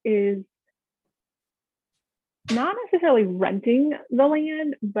thought about is not necessarily renting the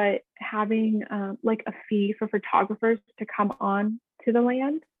land, but having like a fee for photographers to come on to the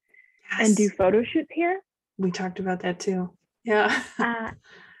land and do Yes. photo shoots here. We talked about that too. Yeah. Uh,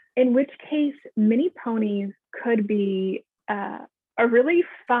 in which case, mini ponies could be a really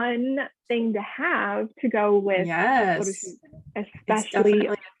fun thing to have to go with photo Yes. shoots, It's especially definitely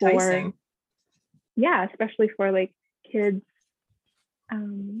for, enticing. yeah, especially for like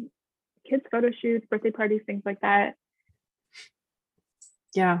um, kids photo shoots, birthday parties, things like that.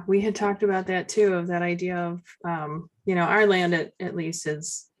 Yeah, we had talked about that too, of that idea of, our land at least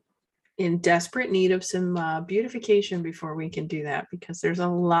is in desperate need of some beautification before we can do that, because there's a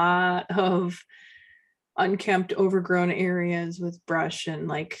lot of unkempt, overgrown areas with brush and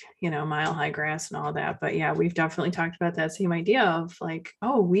like, mile high grass and all that. But yeah, we've definitely talked about that same idea of like,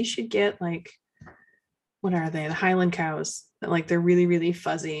 oh, we should get like, what are they? The Highland cows that like they're really, really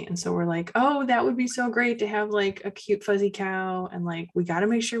fuzzy. And so we're like, oh, that would be so great to have like a cute fuzzy cow. And like, we got to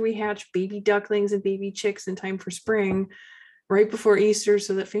make sure we hatch baby ducklings and baby chicks in time for spring, right before Easter,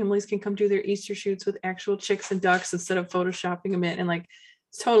 so that families can come do their Easter shoots with actual chicks and ducks instead of photoshopping them in. And like,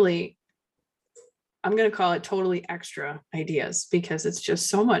 it's totally, I'm going to call it totally extra ideas, because it's just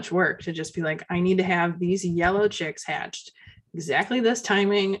so much work to just be like, I need to have these yellow chicks hatched exactly this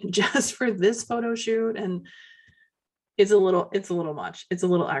timing just for this photo shoot. And it's a little much. It's a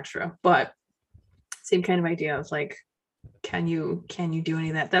little extra, but same kind of idea of like, can you do any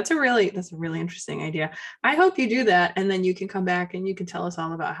of that? That's a really interesting idea. I hope you do that, and then you can come back and you can tell us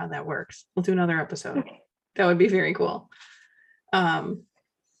all about how that works. We'll do another episode. Okay. That would be very cool. Um,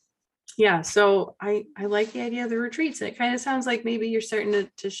 yeah, so I like the idea of the retreats. It kind of sounds like maybe you're starting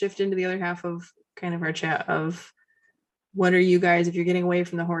to shift into the other half of kind of our chat of what are you guys, if you're getting away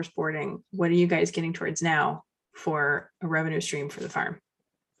from the horse boarding, what are you guys getting towards now for a revenue stream for the farm?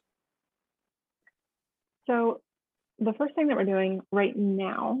 So the first thing that we're doing right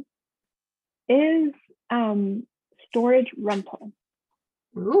now is storage rental.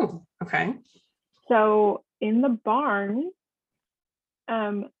 Ooh, okay. So in the barn,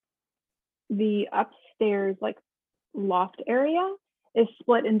 the upstairs like loft area is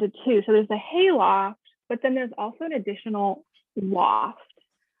split into two. So there's a hay loft, but then there's also an additional loft,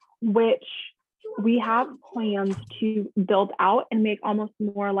 which we have plans to build out and make almost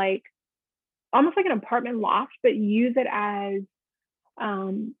like an apartment loft, but use it as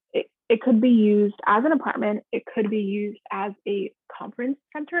it could be used as an apartment. It could be used as a conference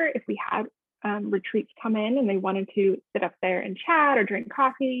center if we had retreats come in and they wanted to sit up there and chat or drink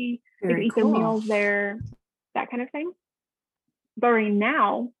coffee. They could Very eat their cool. meals there, that kind of thing. But right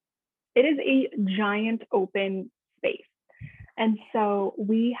now, it is a giant open space. And so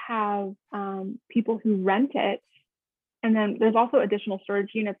we have people who rent it. And then there's also additional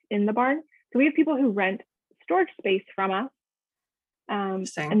storage units in the barn. So we have people who rent storage space from us.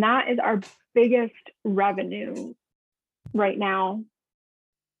 And that is our biggest revenue right now.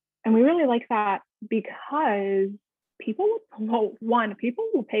 And we really like that because people will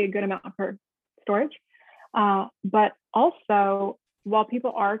pay a good amount for storage. But also, while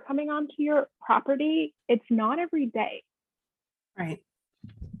people are coming onto your property, it's not every day. Right.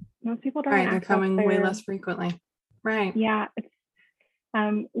 Most people don't Right. They're access coming way their, less frequently. Right. yeah. It's,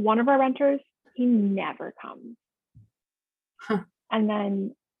 one of our renters, he never comes. Huh. And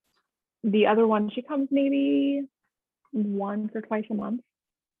then the other one, she comes maybe once or twice a month.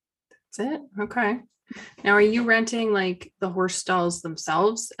 That's it. Okay. Now, are you renting like the horse stalls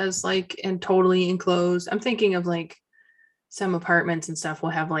themselves as like and totally enclosed? I'm thinking of like some apartments and stuff will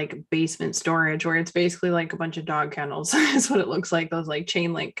have like basement storage where it's basically like a bunch of dog kennels. That's what it looks like, those like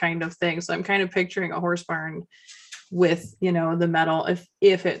chain link kind of things. So I'm kind of picturing a horse barn with, the metal,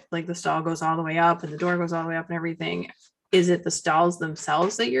 if it like the stall goes all the way up and the door goes all the way up and everything. Is it the stalls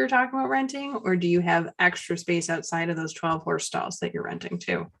themselves that you're talking about renting, or do you have extra space outside of those 12 horse stalls that you're renting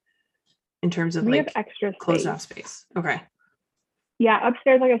too, in terms of We have like extra closed space. off space? Okay. Yeah,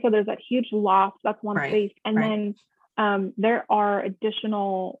 upstairs, like I said, there's that huge loft. That's one Right. space. And Right. then there are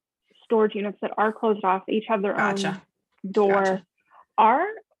additional storage units that are closed off. They each have their own Gotcha. door. Gotcha. Our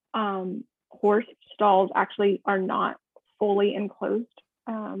horse stalls actually are not fully enclosed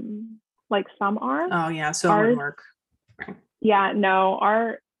like some are. Oh yeah, so it wouldn't Ours, work. Right. yeah, no,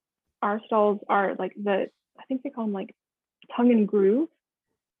 our stalls are like I think they call them like tongue and groove.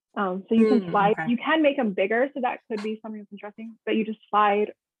 So you can slide, Okay. you can make them bigger. So that could be something that's interesting, but you just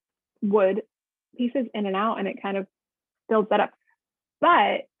slide wood pieces in and out and it kind of builds that up.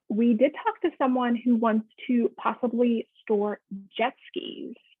 But we did talk to someone who wants to possibly store jet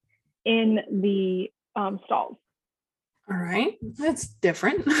skis in the stalls. All right. That's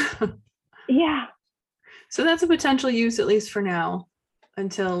different. Yeah, So that's a potential use, at least for now,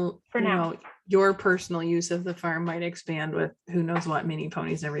 until, for now. your personal use of the farm might expand with who knows what mini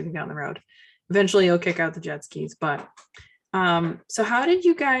ponies and everything down the road. Eventually you'll kick out the jet skis, but so how did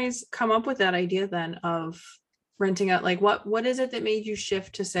you guys come up with that idea then of renting out? Like what is it that made you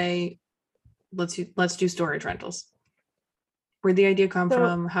shift to say let's do storage rentals? Where'd the idea come So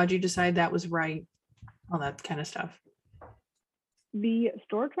from? How'd you decide that was right? All that kind of stuff. the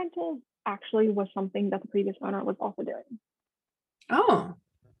storage rental actually was something that the previous owner was also doing. Oh,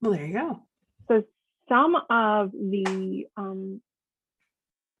 well, there you go. So some of the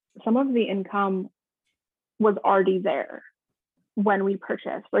income was already there when we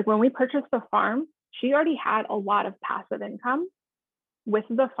purchased. Like when we purchased the farm, she already had a lot of passive income with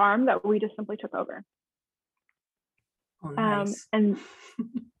the farm that we just simply took over. Oh, nice.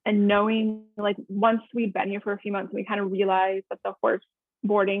 And knowing, like, once we'd been here for a few months, we kind of realized that the horse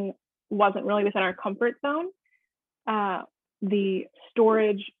boarding wasn't really within our comfort zone. The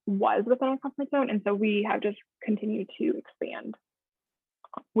storage was within our comfort zone, and so we have just continued to expand.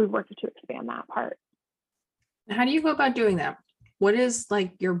 We've worked to expand that part. How do you go about doing that? What is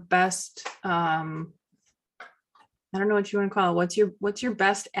like your best I don't know what you want to call it. What's your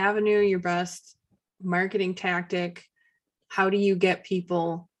best avenue, your best marketing tactic? How do you get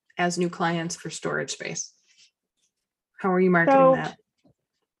people as new clients for storage space? How are you marketing that?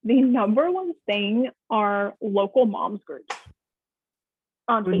 The number one thing are local moms groups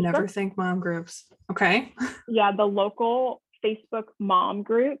on Would Facebook. never think mom groups. Okay. Yeah, the local Facebook mom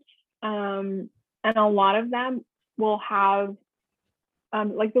groups. And a lot of them will have,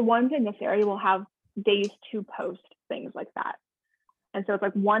 like the ones in this area will have days to post things like that. And so it's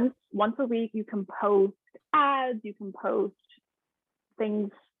like once a week, you can post ads, you can post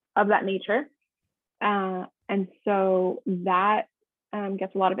things of that nature. And so that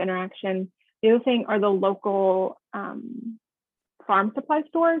gets a lot of interaction. The other thing are the local farm supply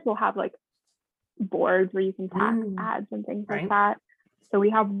stores will have like boards where you can tack ads and things like that. So we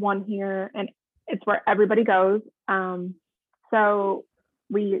have one here and it's where everybody goes. So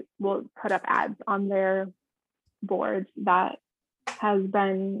we will put up ads on their boards. That has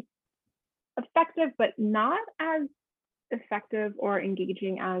been effective, but not as effective or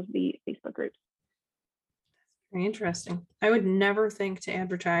engaging as the Facebook groups. Very interesting. I would never think to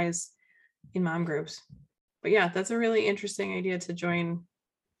advertise in mom groups. But yeah, that's a really interesting idea to join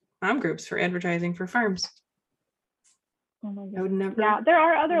mom groups for advertising for farms. Oh my God. I would never. Yeah, there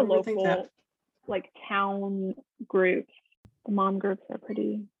are other local like town groups. The mom groups are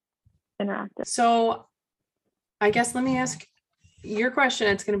pretty interactive. So I guess let me ask your question.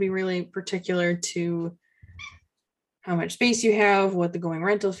 It's going to be really particular to how much space you have, what the going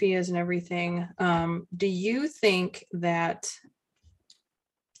rental fee is and everything. Do you think that,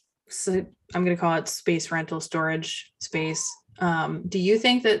 so I'm going to call it space rental storage space. Do you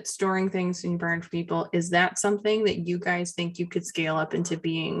think that storing things in your barn for people, is that something that you guys think you could scale up into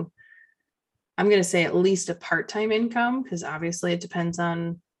being, I'm going to say at least a part-time income? Because obviously it depends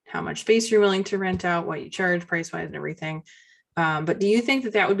on how much space you're willing to rent out, what you charge price-wise and everything. But do you think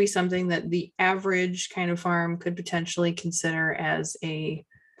that that would be something that the average kind of farm could potentially consider as a,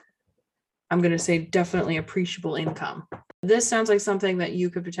 I'm going to say definitely appreciable income? This sounds like something that you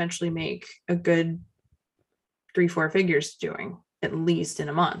could potentially make a good 3-4 figures doing, at least in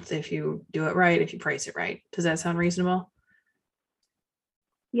a month, if you do it right, if you price it right. Does that sound reasonable?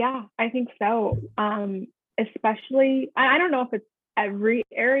 Yeah, I think so. Especially, I don't know if it's every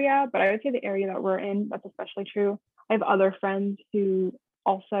area, but I would say the area that we're in, that's especially true. I have other friends who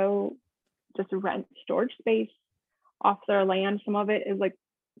also just rent storage space off their land. Some of it is like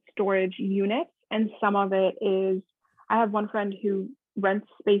storage units, and some of it is, I have one friend who rents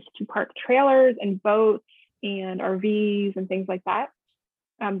space to park trailers and boats and RVs and things like that.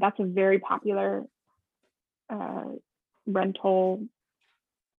 That's a very popular rental.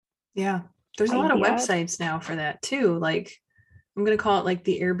 Yeah, there's a lot of websites now for that too. Like, I'm going to call it like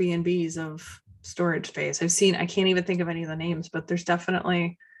the Airbnbs of storage space. I've seen, I can't even think of any of the names, but there's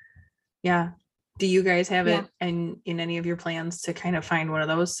definitely, yeah. Do you guys have it in any of your plans to kind of find one of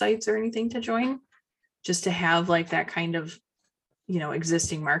those sites or anything to join? Just to have like that kind of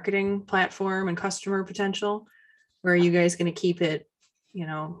existing marketing platform and customer potential? Or are you guys going to keep it,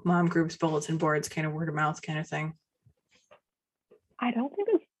 mom groups, bulletin boards, kind of word of mouth kind of thing? I don't think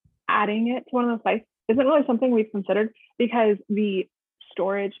it's adding it to one of those sites isn't really something we've considered, because the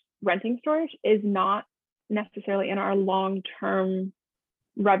renting storage is not necessarily in our long-term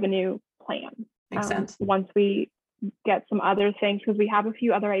revenue plan. Makes sense. Once we get some other things, because we have a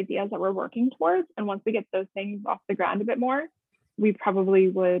few other ideas that we're working towards, and once we get those things off the ground a bit more, we probably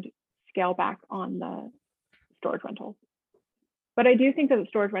would scale back on the storage rentals. But I do think that the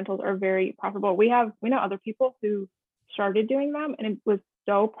storage rentals are very profitable. We know other people who started doing them, and it was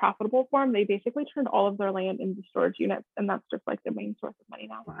so profitable for them. They basically turned all of their land into storage units, and that's just like the main source of money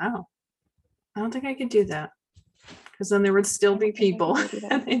now. Wow. I don't think I could do that, because then there would still be people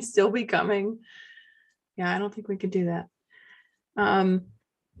and they'd still be coming. Yeah, I don't think we could do that.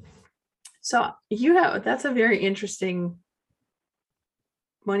 So that's a very interesting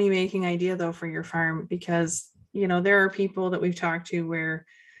money-making idea though for your farm, because there are people that we've talked to where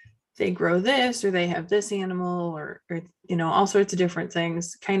they grow this, or they have this animal, or all sorts of different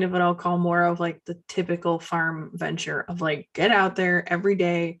things, kind of what I'll call more of like the typical farm venture of like, get out there every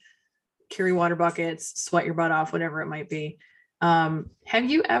day, carry water buckets, sweat your butt off, whatever it might be. Have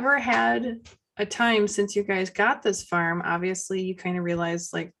you ever had a time since you guys got this farm? Obviously you kind of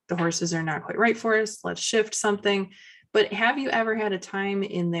realized like the horses are not quite right for us, let's shift something. But have you ever had a time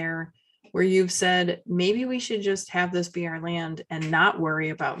in there where you've said, maybe we should just have this be our land and not worry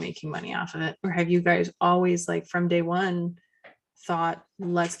about making money off of it? Or have you guys always, like from day one, thought,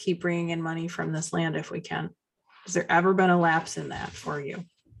 let's keep bringing in money from this land if we can? Has there ever been a lapse in that for you?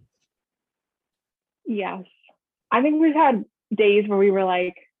 Yes. I think we've had days where we were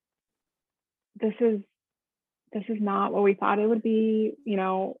like, this is not what we thought it would be.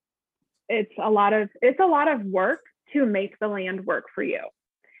 It's a lot of work to make the land work for you.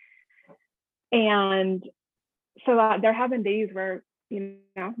 And so there have been days where,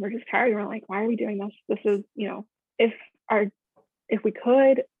 we're just tired. We're like, why are we doing this? This is, if we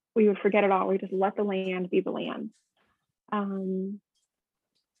could, we would forget it all. We just let the land be the land.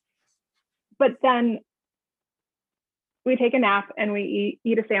 But then we take a nap and we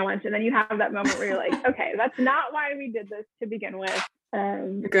eat a sandwich, and then you have that moment where you're like, okay, that's not why we did this to begin with.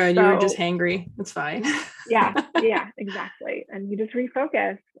 You're good. You were just hangry. It's fine. yeah, exactly. And you just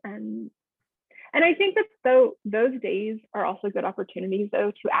refocus. And I think that those days are also good opportunities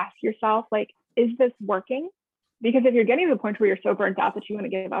though to ask yourself, like, is this working? Because if you're getting to the point where you're so burnt out that you want to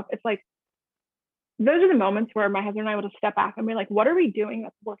give up, it's like, those are the moments where my husband and I would just step back and be like, what are we doing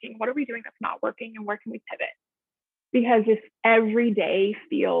that's working? What are we doing that's not working? And where can we pivot? Because if every day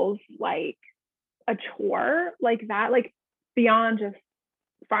feels like a chore like that, like beyond just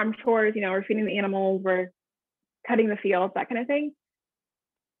farm chores, we're feeding the animals, we're cutting the fields, that kind of thing,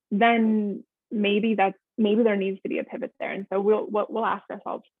 then maybe there needs to be a pivot there. And so we'll ask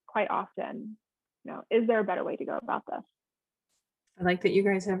ourselves quite often, is there a better way to go about this? I like that you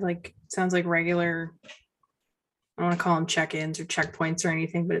guys have sounds like regular, I don't want to call them check-ins or checkpoints or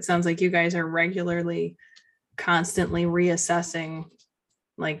anything, but it sounds like you guys are regularly, constantly reassessing,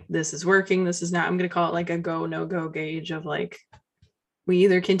 like, this is working, this is not. I'm going to call it like a go, no go gauge of like, we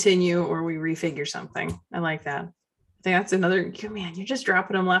either continue or we refigure something. I like that. I think that's another, man, you're just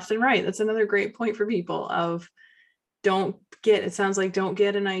dropping them left and right. That's another great point for people of don't get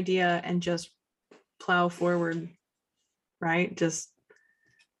an idea and just plow forward, right? Just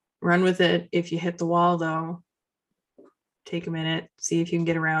run with it. If you hit the wall though, take a minute, see if you can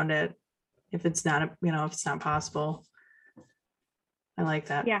get around it. If it's not, if it's not possible. I like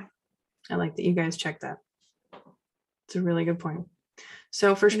that. Yeah. I like that you guys check that. It's a really good point.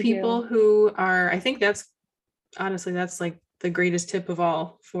 So for people who are, I think that's like the greatest tip of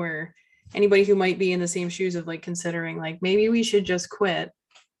all for anybody who might be in the same shoes of like considering like, maybe we should just quit.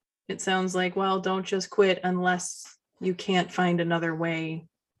 It sounds like, well, don't just quit unless you can't find another way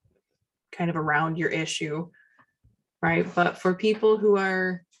kind of around your issue. Right. But for people who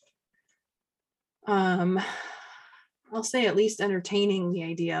are, I'll say at least entertaining the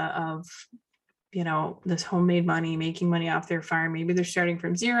idea of, this homemade money, making money off their farm. Maybe they're starting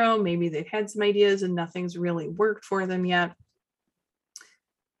from zero. Maybe they've had some ideas and nothing's really worked for them yet.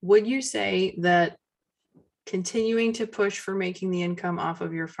 Would you say that continuing to push for making the income off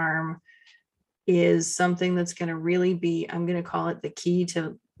of your farm is something that's going to really be, I'm going to call it the key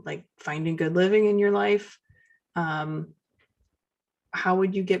to like finding good living in your life? How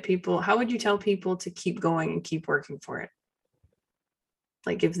would you tell people to keep going and keep working for it?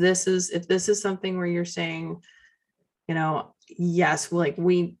 Like if this is something where you're saying, yes, like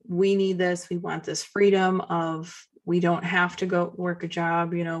we need this, we want this freedom of we don't have to go work a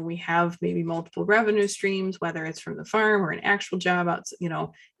job. We have maybe multiple revenue streams, whether it's from the farm or an actual job out,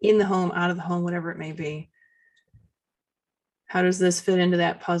 in the home, out of the home, whatever it may be. How does this fit into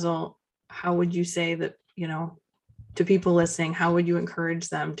that puzzle? How would you say that, to people listening, how would you encourage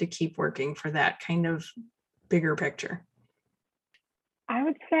them to keep working for that kind of bigger picture? I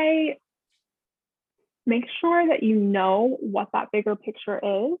would say make sure that you know what that bigger picture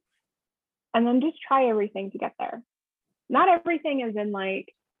is, and then just try everything to get there. Not everything is in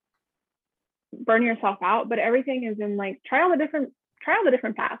like burn yourself out, but everything is in like try all the different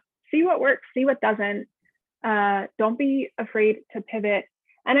paths. See what works, see what doesn't. Don't be afraid to pivot.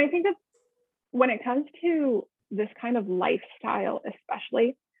 And I think that when it comes to this kind of lifestyle,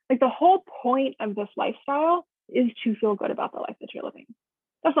 especially, like the whole point of this lifestyle is to feel good about the life that you're living.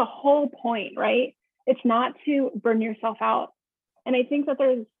 That's the whole point, right? It's not to burn yourself out. And I think that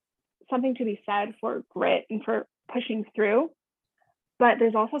there's something to be said for grit and for pushing through, but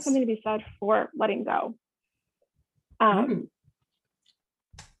there's also something to be said for letting go. And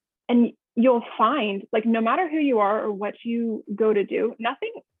you'll find, like, no matter who you are or what you go to do,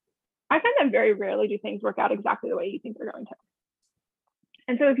 I find that very rarely do things work out exactly the way you think they're going to.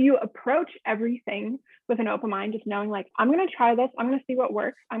 And so if you approach everything with an open mind, just knowing like, I'm going to try this, I'm going to see what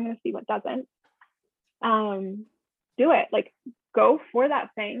works, I'm going to see what doesn't, do it. Like, go for that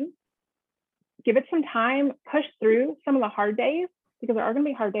thing, give it some time, push through some of the hard days, because there are going to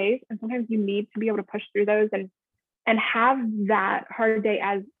be hard days. And sometimes you need to be able to push through those and have that hard day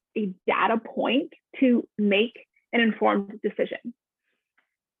as a data point to make an informed decision.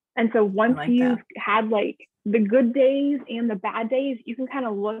 And so once you've had like the good days and the bad days, you can kind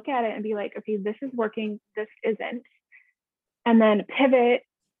of look at it and be like, okay, this is working, this isn't. And then pivot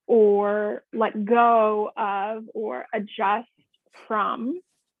or let go of or adjust from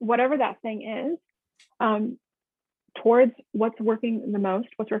whatever that thing is, towards what's working the most,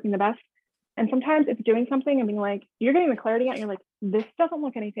 what's working the best. And sometimes it's doing something and being like, you're getting the clarity out and you're like, this doesn't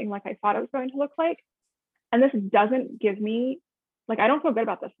look anything like I thought it was going to look like. And this doesn't give me, like, I don't feel good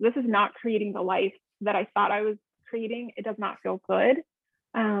about this. This is not creating the life that I thought I was creating. It does not feel good.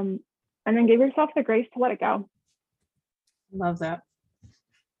 And then give yourself the grace to let it go. Love that.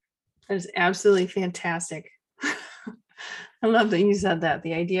 That is absolutely fantastic. I love that you said that.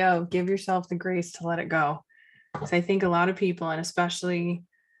 The idea of give yourself the grace to let it go. Because I think a lot of people, and especially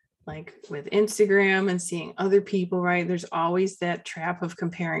like with Instagram and seeing other people, right? There's always that trap of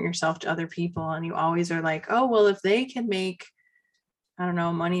comparing yourself to other people. And you always are like, oh, well, if they can make, I don't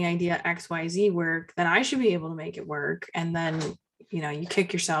know, money idea XYZ work, then I should be able to make it work. And then, you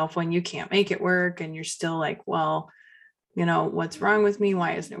kick yourself when you can't make it work and you're still like, well, what's wrong with me?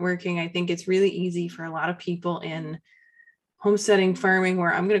 Why isn't it working? I think it's really easy for a lot of people in homesteading, farming,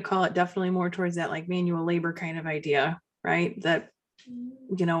 where I'm going to call it definitely more towards that like manual labor kind of idea, right? That,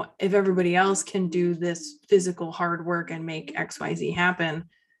 if everybody else can do this physical hard work and make XYZ happen,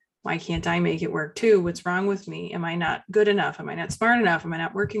 why can't I make it work too? What's wrong with me? Am I not good enough? Am I not smart enough? Am I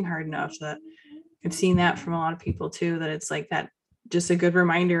not working hard enough? That I've seen that from a lot of people too, that it's like that, just a good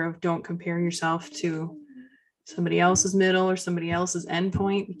reminder of don't compare yourself to somebody else's middle or somebody else's end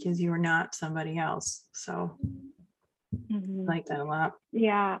point, because you are not somebody else. So I like that a lot.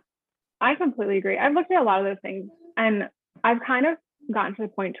 Yeah, I completely agree. I've looked at a lot of those things and I've kind of gotten to the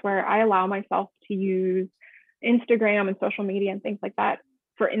point where I allow myself to use Instagram and social media and things like that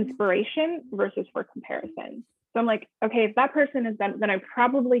for inspiration versus for comparison. So I'm like, okay, if that person is done, then I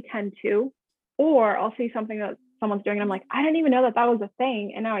probably can too. Or I'll see something that someone's doing and I'm like, I didn't even know that was a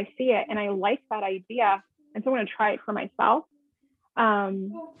thing. And now I see it and I like that idea. And so I'm going to try it for myself.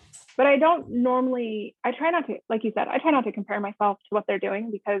 But I don't normally, I try not to, like you said, I try not to compare myself to what they're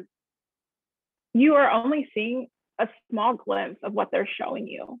doing, because you are only seeing a small glimpse of what they're showing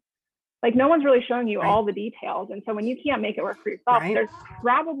you. Like, no one's really showing you all the details. And so when you can't make it work for yourself, there's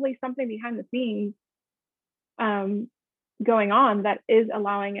probably something behind the scenes going on that is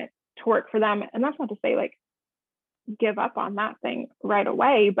allowing it to work for them. And that's not to say like give up on that thing right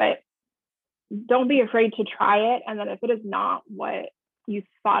away, but don't be afraid to try it. And then if it is not what you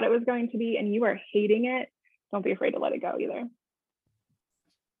thought it was going to be and you are hating it, don't be afraid to let it go either.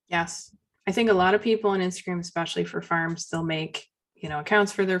 Yes. I think a lot of people on Instagram, especially for farms, they'll make,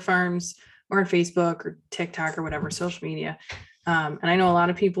 accounts for their farms or on Facebook or TikTok or whatever, social media. And I know a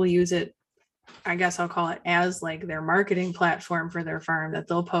lot of people use it, I guess I'll call it as like their marketing platform for their farm, that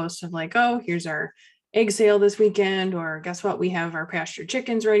they'll post of like, oh, here's our egg sale this weekend, or guess what, we have our pasture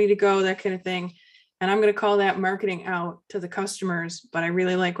chickens ready to go, that kind of thing. And I'm going to call that marketing out to the customers. But I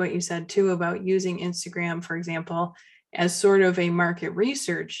really like what you said too about using Instagram, for example, as sort of a market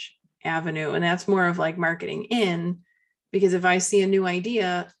research avenue. And that's more of like marketing in, because if I see a new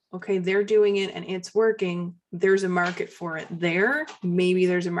idea, okay, they're doing it and it's working, there's a market for it there. Maybe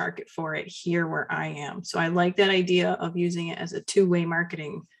there's a market for it here where I am. So I like that idea of using it as a two-way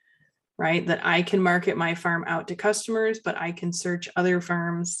marketing, right? That I can market my farm out to customers, but I can search other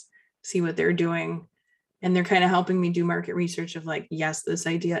farms, see what they're doing. And they're kind of helping me do market research of like, yes, this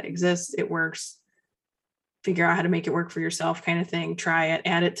idea exists, it works. Figure out how to make it work for yourself, kind of thing. Try it,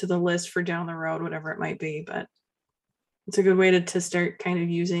 add it to the list for down the road, whatever it might be. But it's a good way to start kind of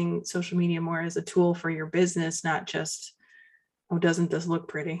using social media more as a tool for your business, not just, oh, doesn't this look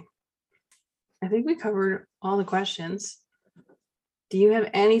pretty? I think we covered all the questions. Do you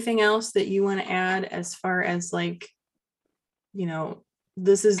have anything else that you want to add as far as like,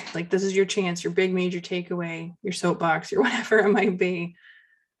 this is your chance, your big major takeaway, your soapbox, or whatever it might be,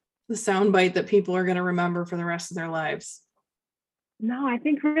 the soundbite that people are going to remember for the rest of their lives? No, I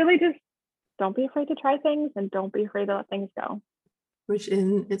think really just don't be afraid to try things and don't be afraid to let things go. Which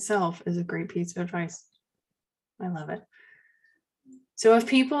in itself is a great piece of advice. I love it. So if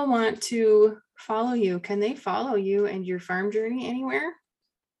people want to follow you, can they follow you and your farm journey anywhere?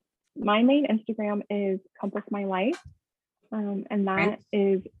 My main Instagram is Compass My Life. And that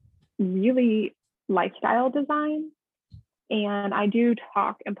is really lifestyle design. And I do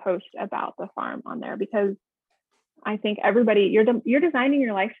talk and post about the farm on there because I think everybody, you're designing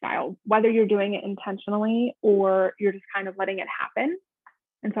your lifestyle, whether you're doing it intentionally or you're just kind of letting it happen.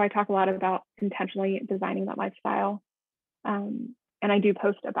 And so I talk a lot about intentionally designing that lifestyle. And I do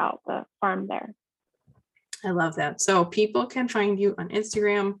post about the farm there. I love that. So people can find you on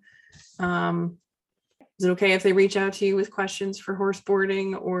Instagram. Is it okay if they reach out to you with questions for horse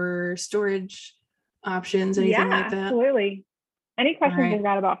boarding or storage options, anything like that? Absolutely. Any questions they've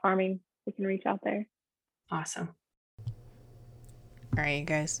got about farming, they can reach out there. Awesome. All right, you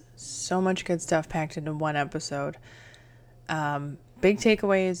guys, so much good stuff packed into one episode. Big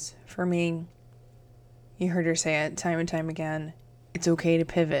takeaways for me. You heard her say it time and time again. It's okay to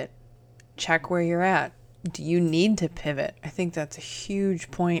pivot. Check where you're at. Do you need to pivot? I think that's a huge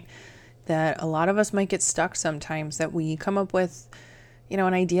point that a lot of us might get stuck sometimes, that we come up with, an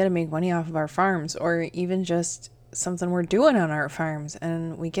idea to make money off of our farms, or even just something we're doing on our farms,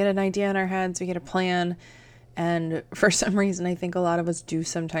 and we get an idea in our heads, we get a plan, and for some reason I think a lot of us do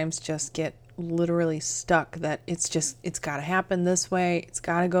sometimes just get literally stuck, that it's got to happen this way, it's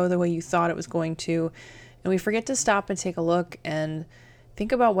got to go the way you thought it was going to, and we forget to stop and take a look and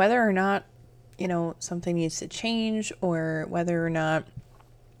think about whether or not something needs to change, or whether or not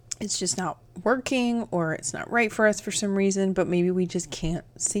it's just not working, or it's not right for us for some reason, but maybe we just can't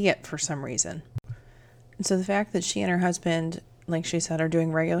see it for some reason. And so the fact that she and her husband, like she said, are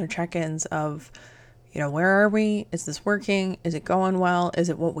doing regular check-ins of, where are we? Is this working? Is it going well? Is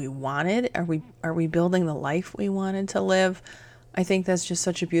it what we wanted? Are we building the life we wanted to live? I think that's just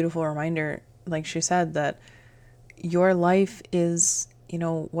such a beautiful reminder, like she said, that your life is,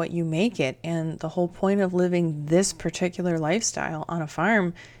 what you make it. And the whole point of living this particular lifestyle on a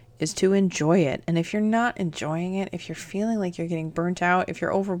farm is to enjoy it. And if you're not enjoying it, if you're feeling like you're getting burnt out, if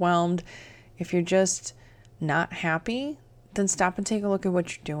you're overwhelmed, if you're just not happy, then stop and take a look at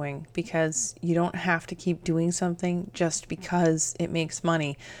what you're doing, because you don't have to keep doing something just because it makes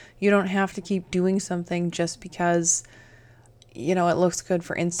money. You don't have to keep doing something just because, it looks good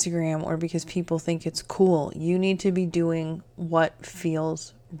for Instagram or because people think it's cool. You need to be doing what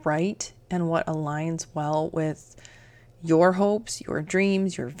feels right and what aligns well with your hopes, your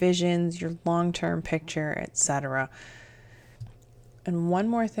dreams, your visions, your long-term picture, etc. And one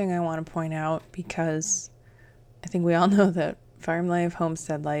more thing I want to point out, because I think we all know that farm life,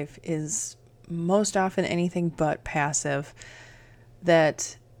 homestead life is most often anything but passive,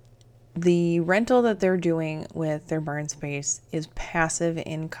 that the rental that they're doing with their barn space is passive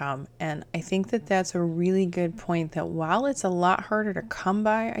income. And I think that that's a really good point, that while it's a lot harder to come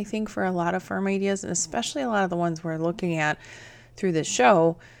by, I think, for a lot of farm ideas, and especially a lot of the ones we're looking at through this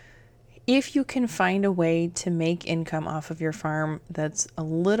show, if you can find a way to make income off of your farm that's a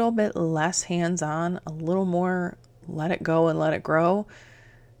little bit less hands-on, a little more let it go and let it grow,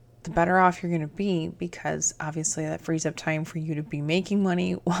 the better off you're going to be, because obviously that frees up time for you to be making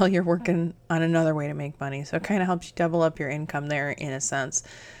money while you're working on another way to make money. So it kind of helps you double up your income there in a sense.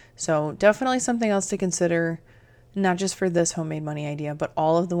 So definitely something else to consider, not just for this homemade money idea, but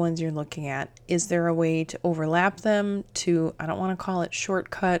all of the ones you're looking at. Is there a way to overlap them to, I don't want to call it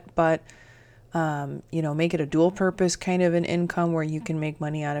shortcut, but make it a dual purpose kind of an income where you can make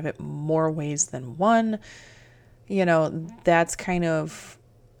money out of it more ways than one? That's kind of,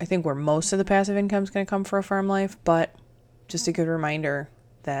 I think, where most of the passive income is going to come for a farm life, but just a good reminder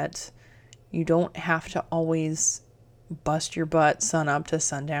that You don't have to always bust your butt sun up to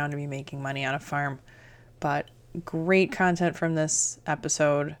sundown to be making money on a farm. But great content from this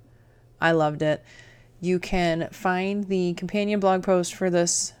episode. I loved it. You can find the companion blog post for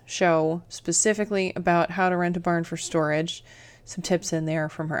this show specifically about how to rent a barn for storage. Some tips in there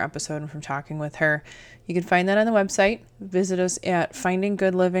from her episode and from talking with her. You can find that on the website. Visit us at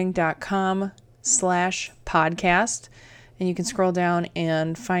findinggoodliving.com/podcast. And you can scroll down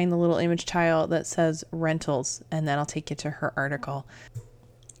and find the little image tile that says rentals, and that'll take you to her article.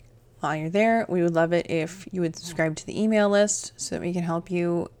 While you're there, we would love it if you would subscribe to the email list so that we can help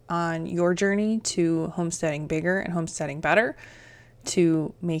you on your journey to homesteading bigger and homesteading better,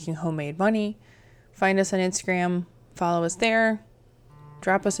 to making homemade money. Find us on Instagram, follow us there,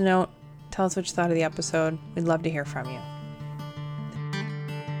 drop us a note, tell us what you thought of the episode. We'd love to hear from you.